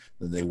off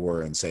than they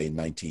were in, say,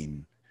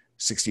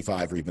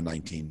 1965 or even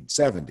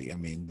 1970. I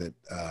mean,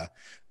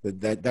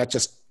 that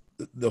just,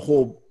 the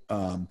whole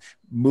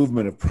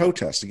movement of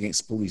protest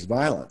against police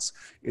violence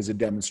is a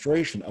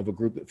demonstration of a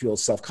group that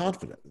feels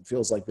self-confident, that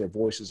feels like their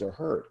voices are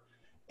heard.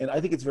 And I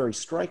think it's very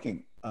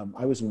striking.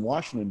 I was in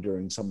Washington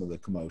during some of the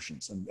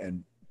commotions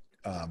and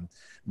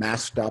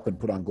masked up and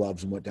put on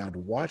gloves and went down to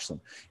watch them.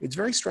 It's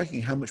very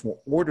striking how much more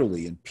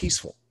orderly and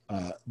peaceful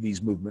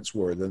these movements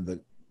were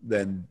than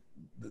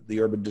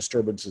the urban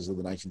disturbances of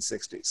the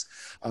 1960s.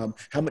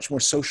 How much more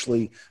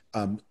socially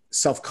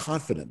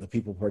self-confident the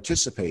people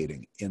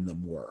participating in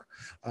them were.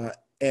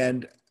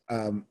 And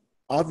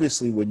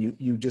obviously, when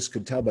you just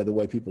could tell by the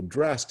way people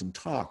dressed and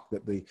talked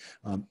that there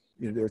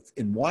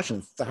in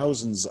Washington,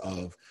 thousands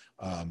of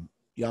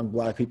young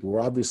Black people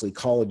were obviously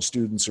college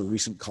students or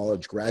recent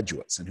college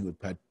graduates and who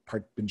had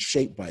been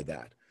shaped by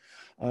that.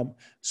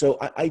 So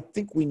I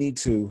think we need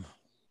to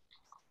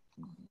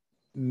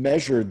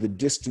measure the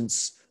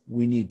distance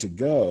we need to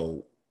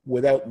go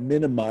without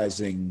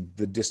minimizing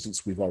the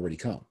distance we've already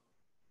come.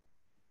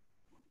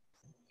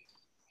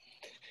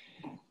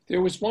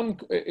 There was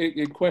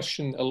a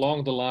question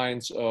along the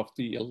lines of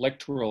the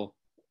electoral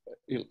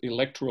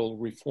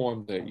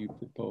reform that you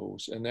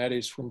propose, and that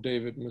is from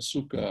David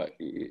Masuka.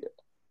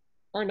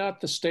 Are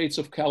not the states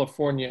of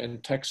California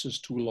and Texas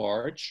too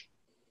large?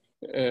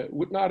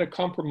 Would not a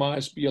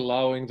compromise be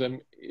allowing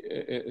them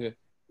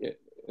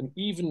an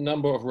even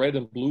number of red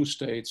and blue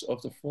states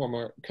of the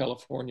former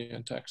California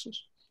and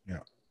Texas? Yeah.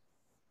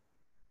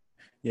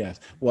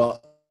 Yes.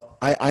 Well,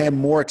 I am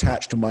more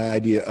attached to my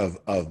idea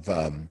of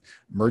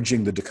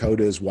merging the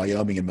Dakotas,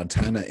 Wyoming, and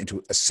Montana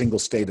into a single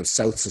state of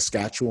South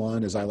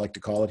Saskatchewan, as I like to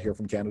call it here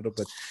from Canada.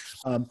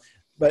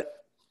 But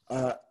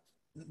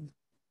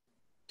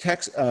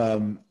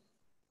Texas,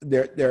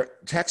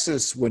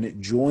 when it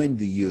joined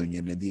the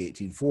Union in the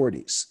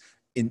 1840s,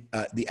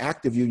 the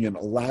Act of Union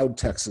allowed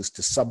Texas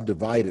to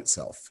subdivide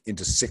itself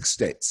into 6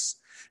 states.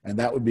 And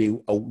that would be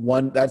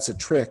that's a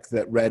trick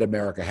that Red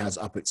America has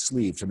up its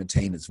sleeve to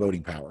maintain its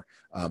voting power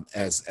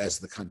as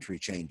the country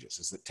changes,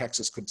 is that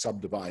Texas could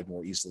subdivide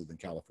more easily than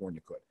California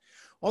could.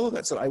 All of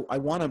that said, I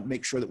want to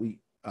make sure that we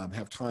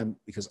have time,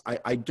 because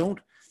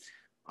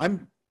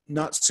I'm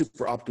not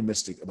super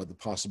optimistic about the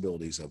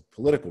possibilities of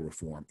political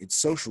reform. It's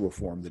social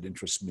reform that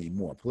interests me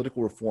more.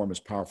 Political reform is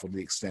powerful to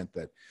the extent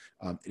that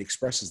it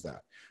expresses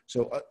that.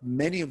 So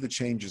many of the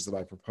changes that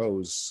I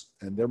propose,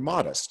 and they're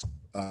modest,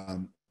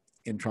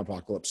 in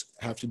Trumpocalypse,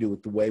 have to do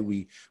with the way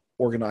we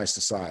organize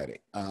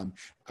society,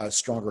 a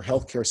stronger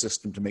healthcare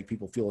system to make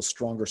people feel a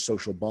stronger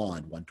social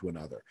bond one to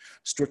another,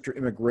 stricter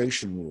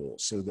immigration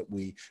rules so that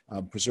we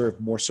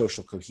preserve more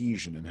social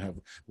cohesion and have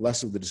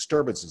less of the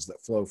disturbances that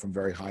flow from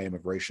very high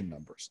immigration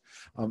numbers.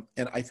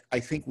 And I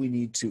think we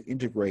need to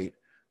integrate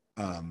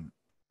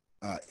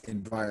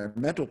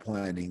environmental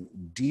planning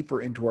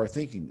deeper into our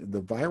thinking.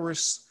 The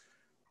virus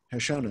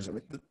has shown us, I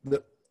mean,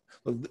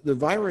 the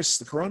virus,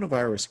 the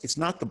coronavirus, it's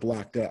not the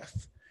Black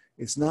Death.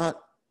 It's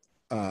not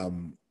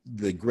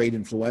the great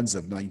influenza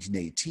of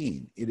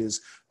 1918. It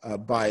is,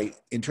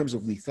 in terms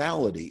of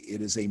lethality,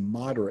 it is a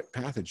moderate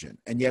pathogen,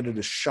 and yet it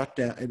has shut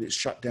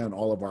down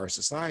all of our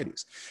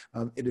societies.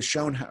 It has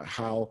shown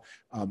how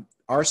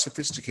our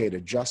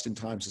sophisticated,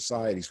 just-in-time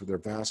societies with their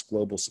vast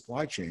global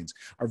supply chains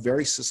are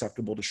very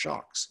susceptible to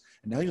shocks.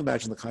 And now you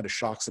imagine the kind of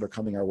shocks that are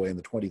coming our way in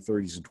the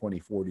 2030s and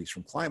 2040s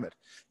from climate.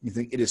 You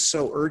think it is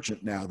so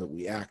urgent now that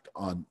we act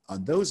on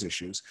those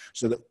issues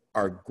so that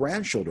our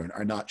grandchildren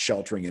are not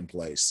sheltering in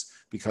place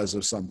because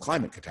of some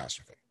climate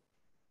catastrophe.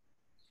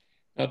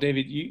 Now,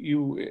 David,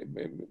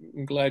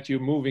 I'm glad you're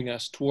moving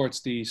us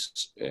towards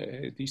these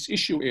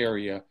issue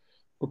area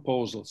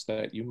proposals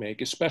that you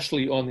make,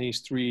 especially on the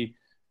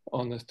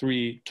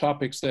three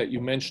topics that you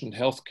mentioned: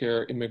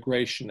 healthcare,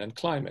 immigration, and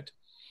climate.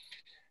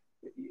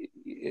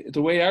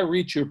 The way I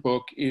read your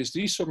book is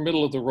these are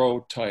middle of the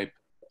road type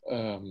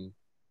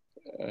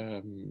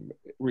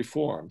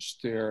reforms.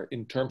 They're,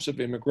 in terms of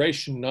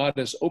immigration, not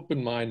as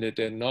open-minded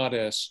and not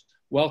as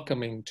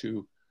welcoming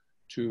to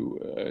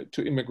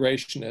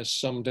immigration as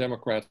some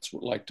Democrats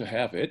would like to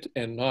have it,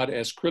 and not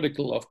as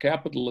critical of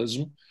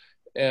capitalism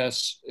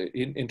as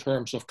in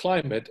terms of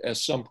climate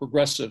as some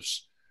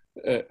progressives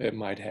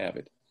might have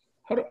it.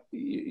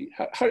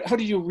 How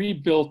do you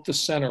rebuild the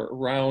center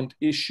around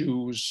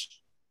issues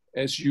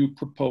as you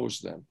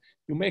propose them?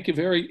 You make a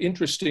very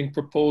interesting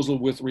proposal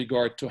with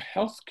regard to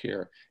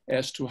healthcare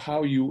as to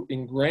how you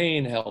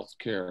ingrain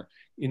healthcare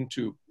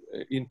into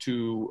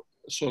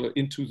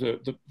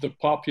the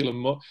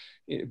popular,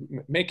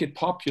 make it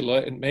popular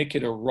and make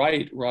it a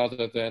right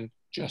rather than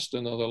just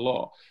another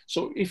law.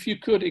 So if you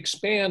could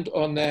expand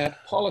on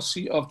that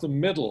policy of the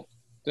middle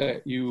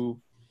that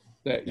you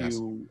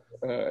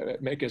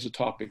make as a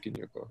topic in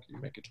your book, you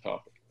make a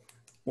topic.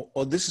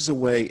 Well, this is a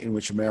way in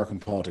which American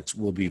politics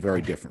will be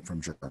very different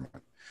from German.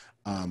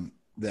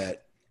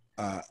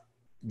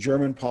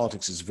 German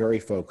politics is very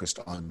focused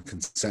on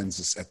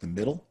consensus at the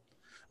middle.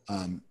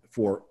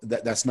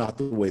 That's not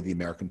the way the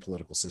American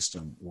political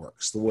system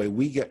works. The way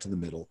we get to the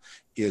middle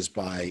is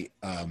by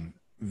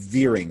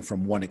veering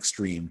from one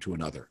extreme to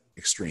another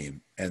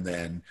extreme and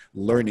then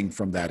learning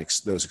from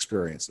those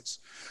experiences.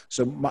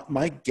 So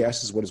my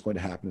guess is what is going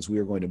to happen is we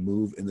are going to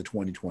move in the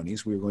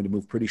 2020s. We are going to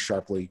move pretty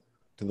sharply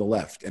to the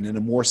left and in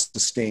a more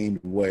sustained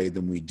way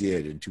than we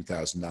did in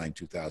 2009,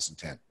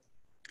 2010.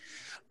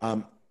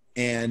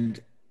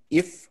 And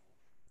if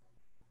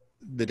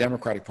the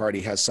Democratic Party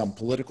has some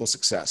political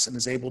success and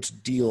is able to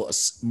deal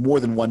more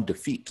than one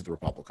defeat to the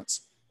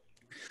Republicans,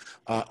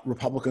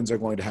 Republicans are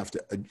going to have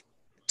to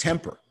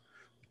temper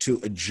to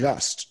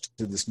adjust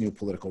to this new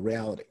political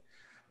reality.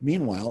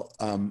 Meanwhile,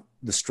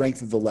 the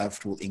strength of the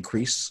left will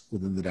increase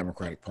within the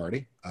Democratic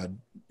Party.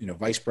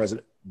 Vice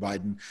President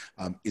Biden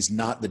is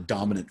not the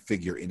dominant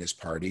figure in his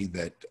party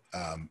that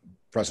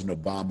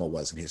President Obama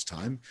was in his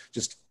time,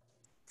 just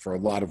for a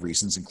lot of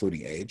reasons,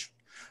 including age.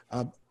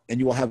 And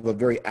you will have a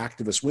very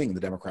activist wing in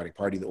the Democratic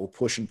Party that will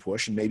push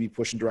and maybe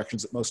push in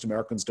directions that most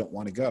Americans don't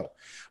want to go.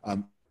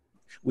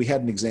 We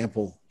had an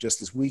example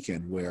just this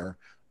weekend where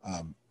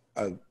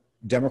a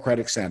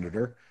Democratic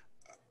senator,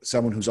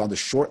 someone who's on the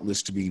short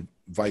list to be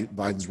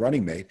Biden's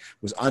running mate,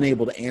 was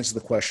unable to answer the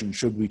question,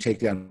 should we take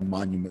down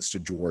monuments to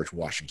George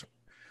Washington?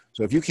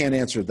 So if you can't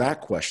answer that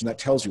question, that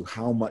tells you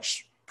how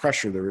much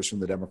pressure there is from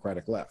the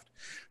Democratic left.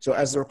 So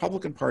as the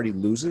Republican Party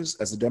loses,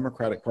 as the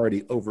Democratic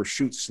Party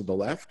overshoots to the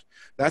left,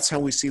 that's how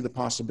we see the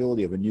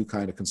possibility of a new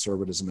kind of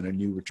conservatism and a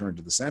new return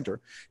to the center.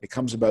 It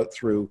comes about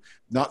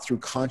not through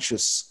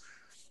conscious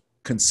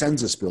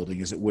consensus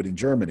building as it would in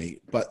Germany,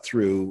 but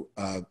through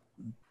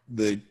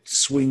the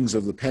swings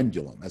of the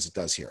pendulum as it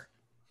does here.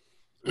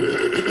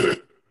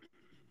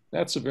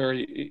 That's a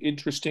very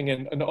interesting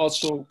and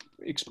also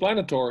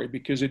explanatory,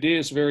 because it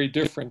is very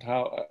different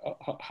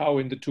how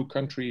in the two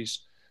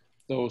countries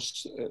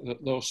those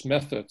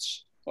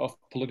methods of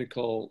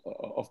political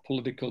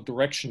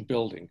direction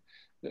building,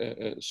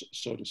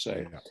 so to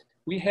say. Yeah.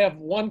 We have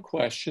one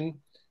question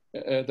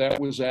that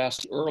was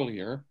asked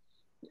earlier.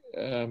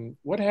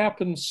 What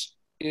happens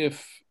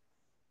if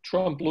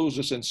Trump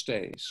loses and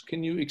stays?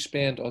 Can you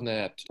expand on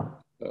that?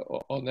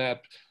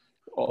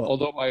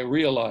 Although I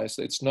realize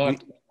it's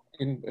not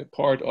in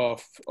part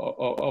of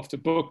the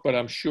book, but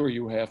I'm sure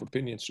you have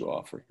opinions to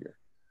offer here.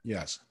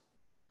 Yes.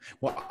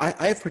 Well,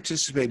 I have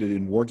participated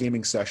in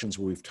wargaming sessions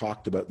where we've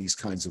talked about these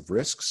kinds of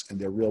risks, and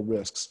they're real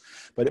risks,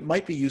 but it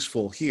might be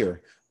useful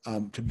here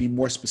to be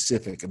more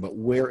specific about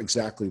where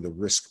exactly the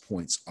risk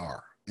points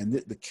are. And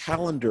the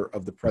calendar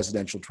of the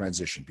presidential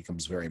transition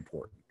becomes very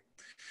important.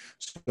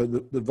 So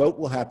the vote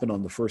will happen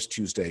on the first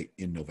Tuesday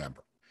in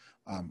November.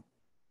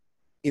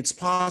 It's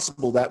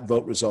possible that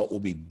vote result will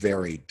be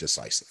very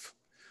decisive.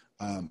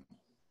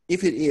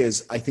 If it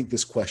is, I think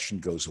this question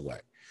goes away.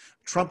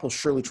 Trump will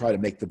surely try to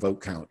make the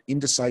vote count.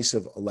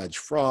 Indecisive, allege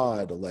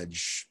fraud,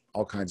 allege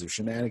all kinds of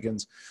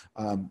shenanigans.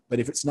 But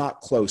if it's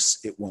not close,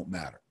 it won't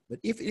matter. But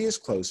if it is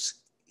close,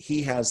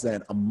 he has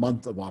then a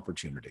month of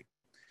opportunity.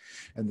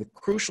 And the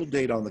crucial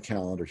date on the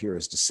calendar here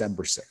is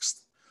December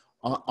 6th.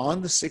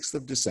 On the 6th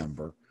of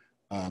December,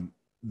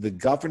 the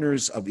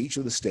governors of each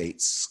of the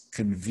states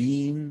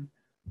convene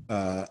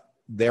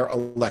their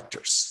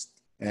electors.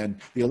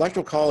 And the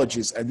electoral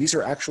colleges, and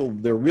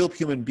they're real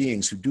human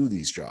beings who do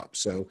these jobs.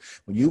 So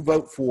when you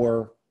vote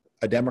for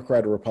a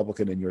Democrat or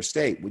Republican in your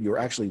state, what you're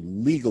actually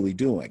legally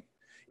doing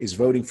is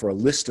voting for a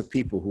list of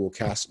people who will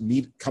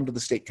come to the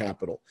state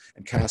capitol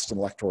and cast an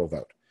electoral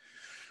vote.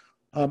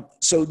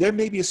 So there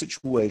may be a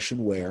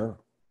situation where,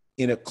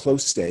 in a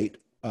close state,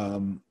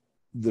 you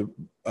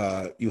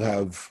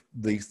have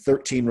the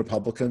 13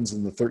 Republicans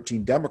and the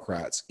 13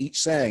 Democrats each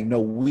saying, no,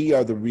 we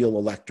are the real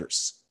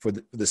electors for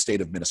the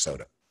state of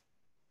Minnesota.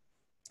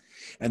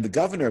 And the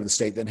governor of the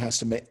state then has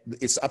to make,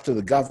 it's up to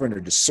the governor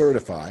to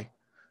certify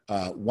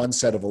one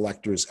set of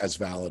electors as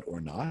valid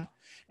or not.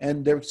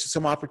 And there's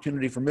some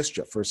opportunity for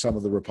mischief for some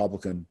of the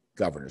Republican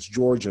governors.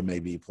 Georgia may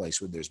be a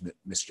place where there's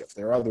mischief.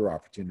 There are other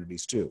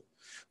opportunities too.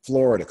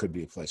 Florida could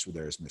be a place where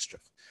there is mischief.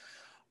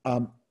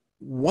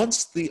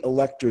 Once the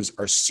electors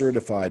are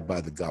certified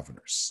by the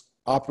governors,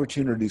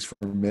 opportunities for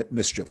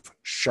mischief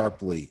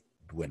sharply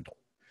dwindle.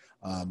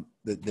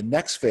 The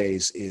next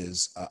phase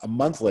is a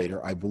month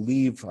later, I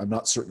believe, I'm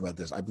not certain about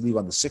this, I believe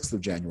on the 6th of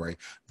January,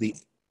 the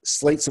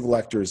slates of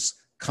electors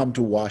come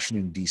to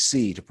Washington,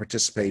 D.C. to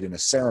participate in a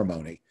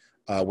ceremony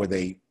where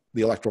the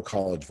Electoral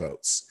College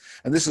votes.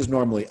 And this is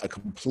normally a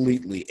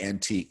completely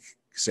antique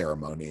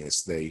ceremony.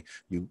 It's they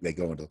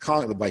go into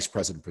the vice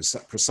president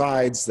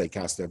presides, they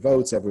cast their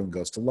votes, everyone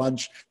goes to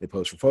lunch, they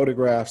pose for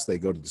photographs, they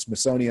go to the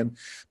Smithsonian.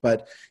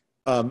 But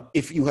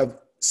if you have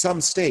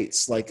some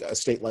states, like a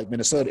state like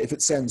Minnesota, if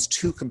it sends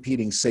two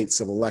competing slates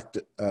of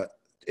elected,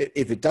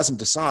 if it doesn't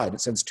decide,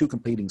 it sends two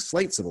competing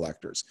slates of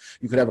electors,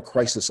 you could have a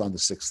crisis on the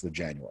 6th of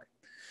January.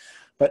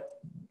 But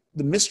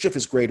the mischief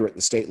is greater at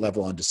the state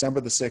level on December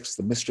the 6th.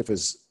 The mischief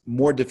is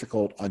more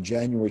difficult on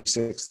January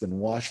 6th in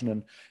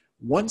Washington.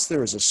 Once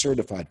there is a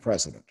certified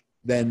president,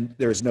 then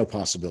there is no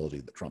possibility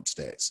that Trump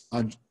stays.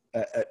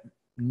 At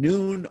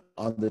noon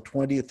on the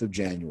 20th of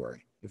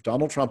January, if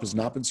Donald Trump has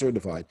not been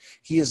certified,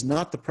 he is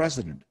not the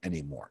president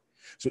anymore.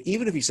 So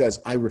even if he says,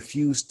 I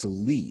refuse to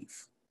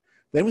leave,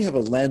 then we have a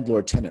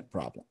landlord-tenant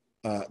problem.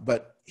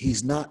 But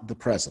he's not the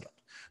president.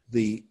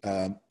 The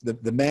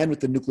man with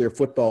the nuclear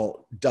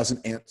football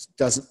disappears.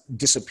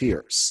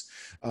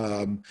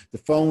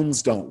 The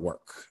phones don't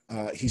work.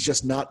 He's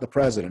just not the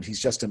president.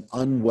 He's just an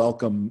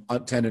unwelcome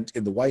tenant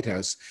in the White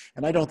House,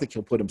 and I don't think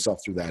he'll put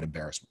himself through that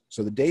embarrassment.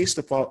 So the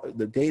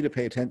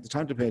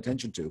time to pay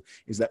attention to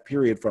is that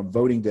period from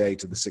voting day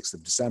to the 6th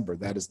of December.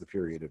 That is the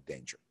period of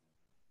danger.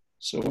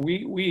 So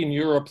we in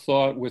Europe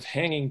thought with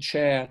hanging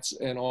chats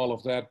and all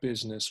of that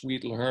business,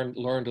 we'd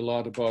learned a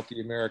lot about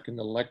the American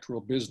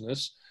electoral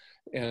business.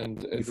 And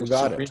the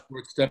Supreme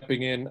Court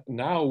stepping in,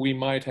 now we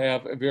might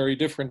have a very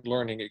different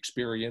learning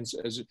experience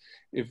as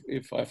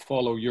if I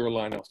follow your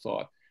line of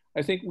thought.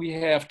 I think we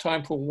have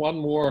time for one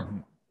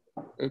more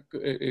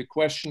a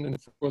question, and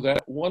for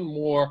that one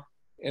more,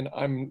 and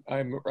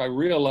I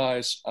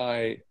realize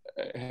I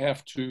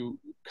have to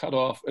cut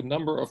off a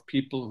number of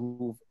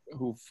people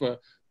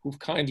who've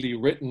kindly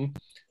written,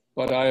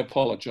 but I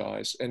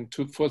apologize. And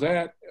for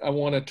that, I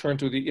want to turn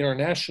to the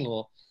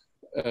international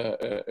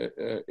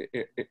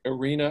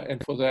arena,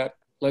 and for that,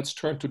 let's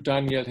turn to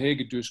Daniel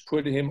Hegedus.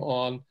 Put him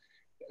on,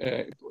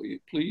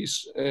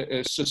 please.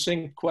 A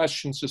succinct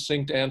question,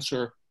 succinct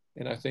answer,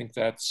 and I think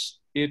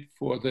that's it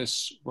for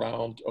this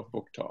round of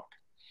book talk.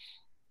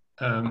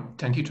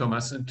 Thank you,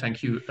 Thomas, and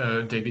thank you,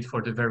 David,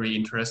 for the very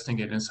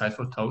interesting and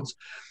insightful thoughts.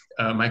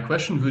 My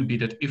question would be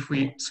that if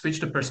we switch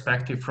the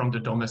perspective from the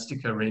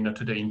domestic arena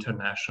to the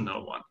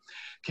international one,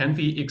 can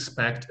we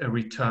expect a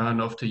return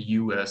of the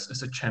US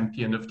as a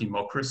champion of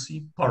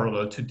democracy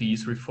parallel to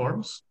these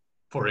reforms?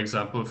 For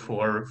example,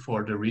 for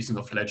the reason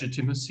of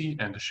legitimacy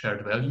and the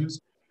shared values?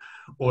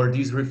 Or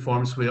these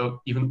reforms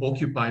will even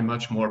occupy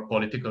much more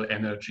political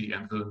energy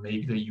and will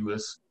make the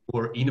US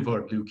more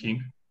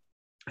inward-looking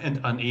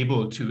and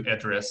unable to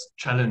address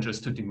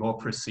challenges to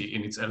democracy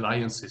in its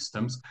alliance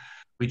systems,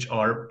 which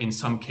are in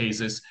some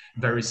cases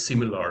very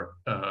similar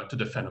to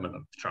the phenomenon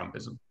of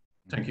Trumpism.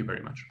 Thank you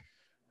very much.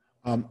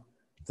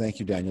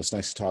 Thank you, Daniel. It's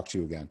nice to talk to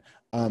you again.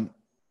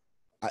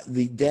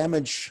 The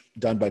damage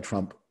done by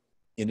Trump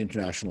in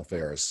international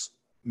affairs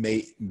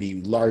may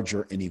be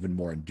larger and even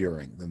more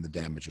enduring than the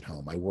damage at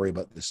home. I worry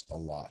about this a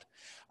lot.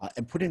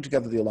 And putting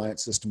together the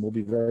alliance system will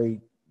be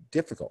very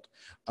difficult.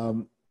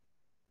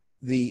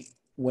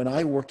 When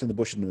I worked in the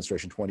Bush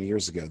administration 20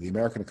 years ago, the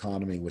American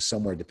economy was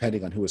somewhere,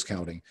 depending on who was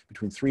counting,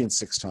 between 3 and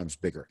 6 times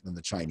bigger than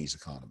the Chinese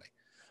economy.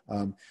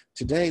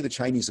 Today, the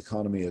Chinese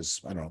economy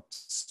is, I don't know,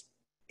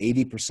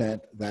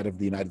 80% that of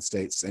the United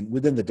States, and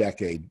within the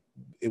decade,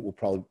 it will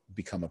probably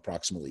become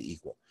approximately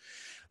equal.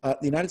 The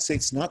United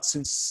States, not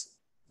since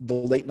the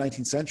late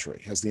 19th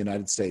century, has the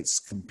United States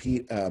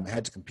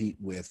had to compete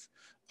with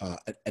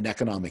an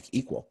economic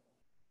equal.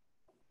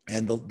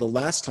 And the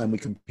last time we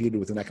competed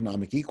with an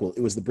economic equal,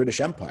 it was the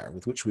British Empire,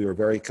 with which we were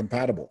very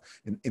compatible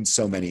in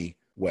so many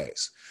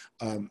ways.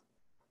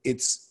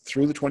 It's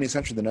through the 20th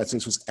century, the United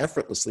States was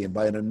effortlessly and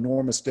by an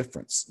enormous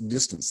distance,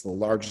 the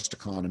largest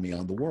economy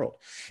on the world.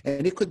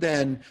 And it could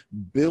then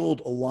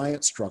build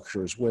alliance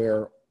structures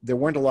where there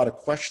weren't a lot of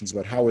questions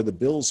about how are the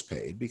bills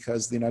paid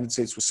because the United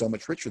States was so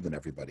much richer than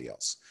everybody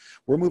else.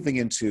 We're moving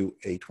into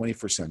a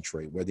 21st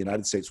century where the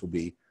United States will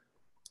be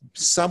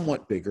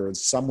somewhat bigger and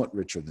somewhat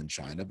richer than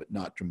China, but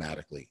not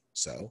dramatically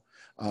so,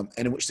 and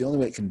in which the only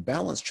way it can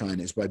balance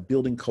China is by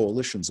building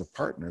coalitions of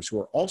partners who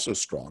are also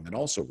strong and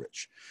also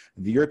rich.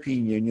 And the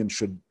European Union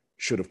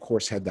should of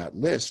course have that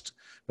list,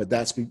 but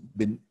that's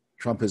been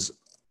Trump has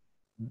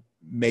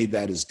made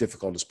that as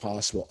difficult as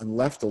possible and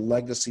left a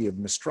legacy of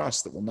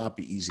mistrust that will not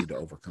be easy to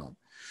overcome.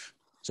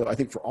 So I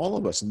think for all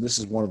of us, and this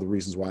is one of the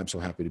reasons why I'm so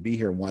happy to be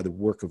here and why the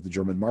work of the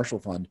German Marshall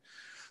Fund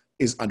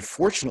is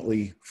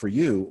unfortunately for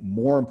you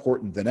more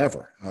important than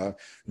ever.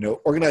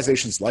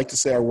 Organizations like to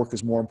say our work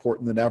is more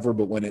important than ever,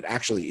 but when it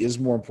actually is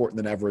more important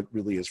than ever, it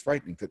really is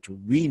frightening that to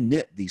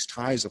re-knit these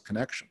ties of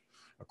connection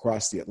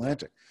across the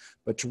Atlantic,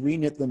 but to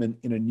re-knit them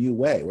in a new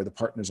way where the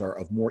partners are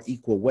of more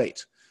equal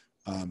weight,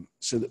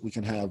 so that we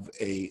can have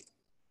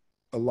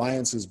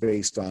alliances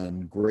based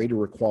on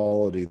greater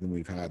equality than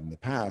we've had in the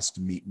past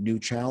to meet new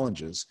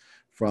challenges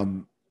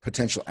from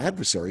potential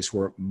adversaries who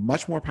are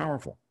much more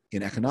powerful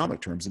in economic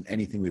terms than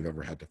anything we've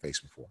ever had to face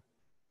before.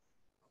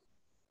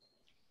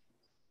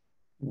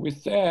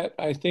 With that,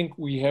 I think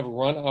we have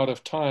run out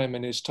of time,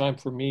 and it's time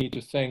for me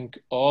to thank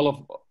all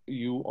of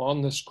you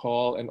on this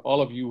call and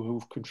all of you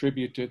who've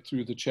contributed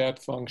through the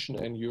chat function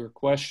and your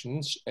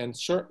questions, and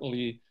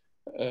certainly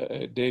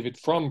David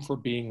Frum for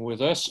being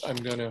with us. I'm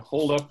going to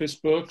hold up his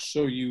book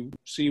so you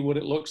see what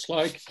it looks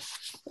like.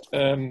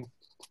 I'm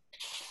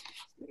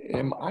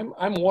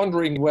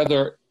wondering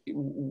whether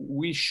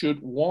we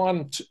should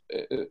want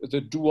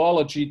the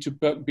duology to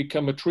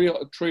become a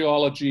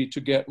triology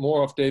to get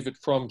more of David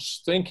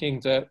Frum's thinking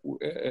that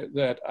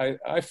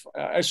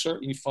I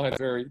certainly find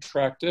very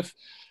attractive,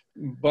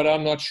 but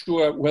I'm not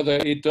sure whether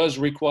it does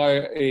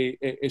require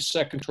a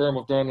second term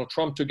of Donald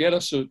Trump to get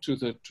us to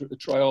the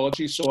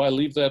triology. So I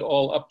leave that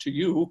all up to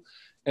you.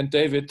 And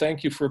David,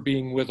 thank you for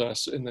being with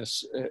us in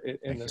this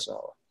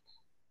hour.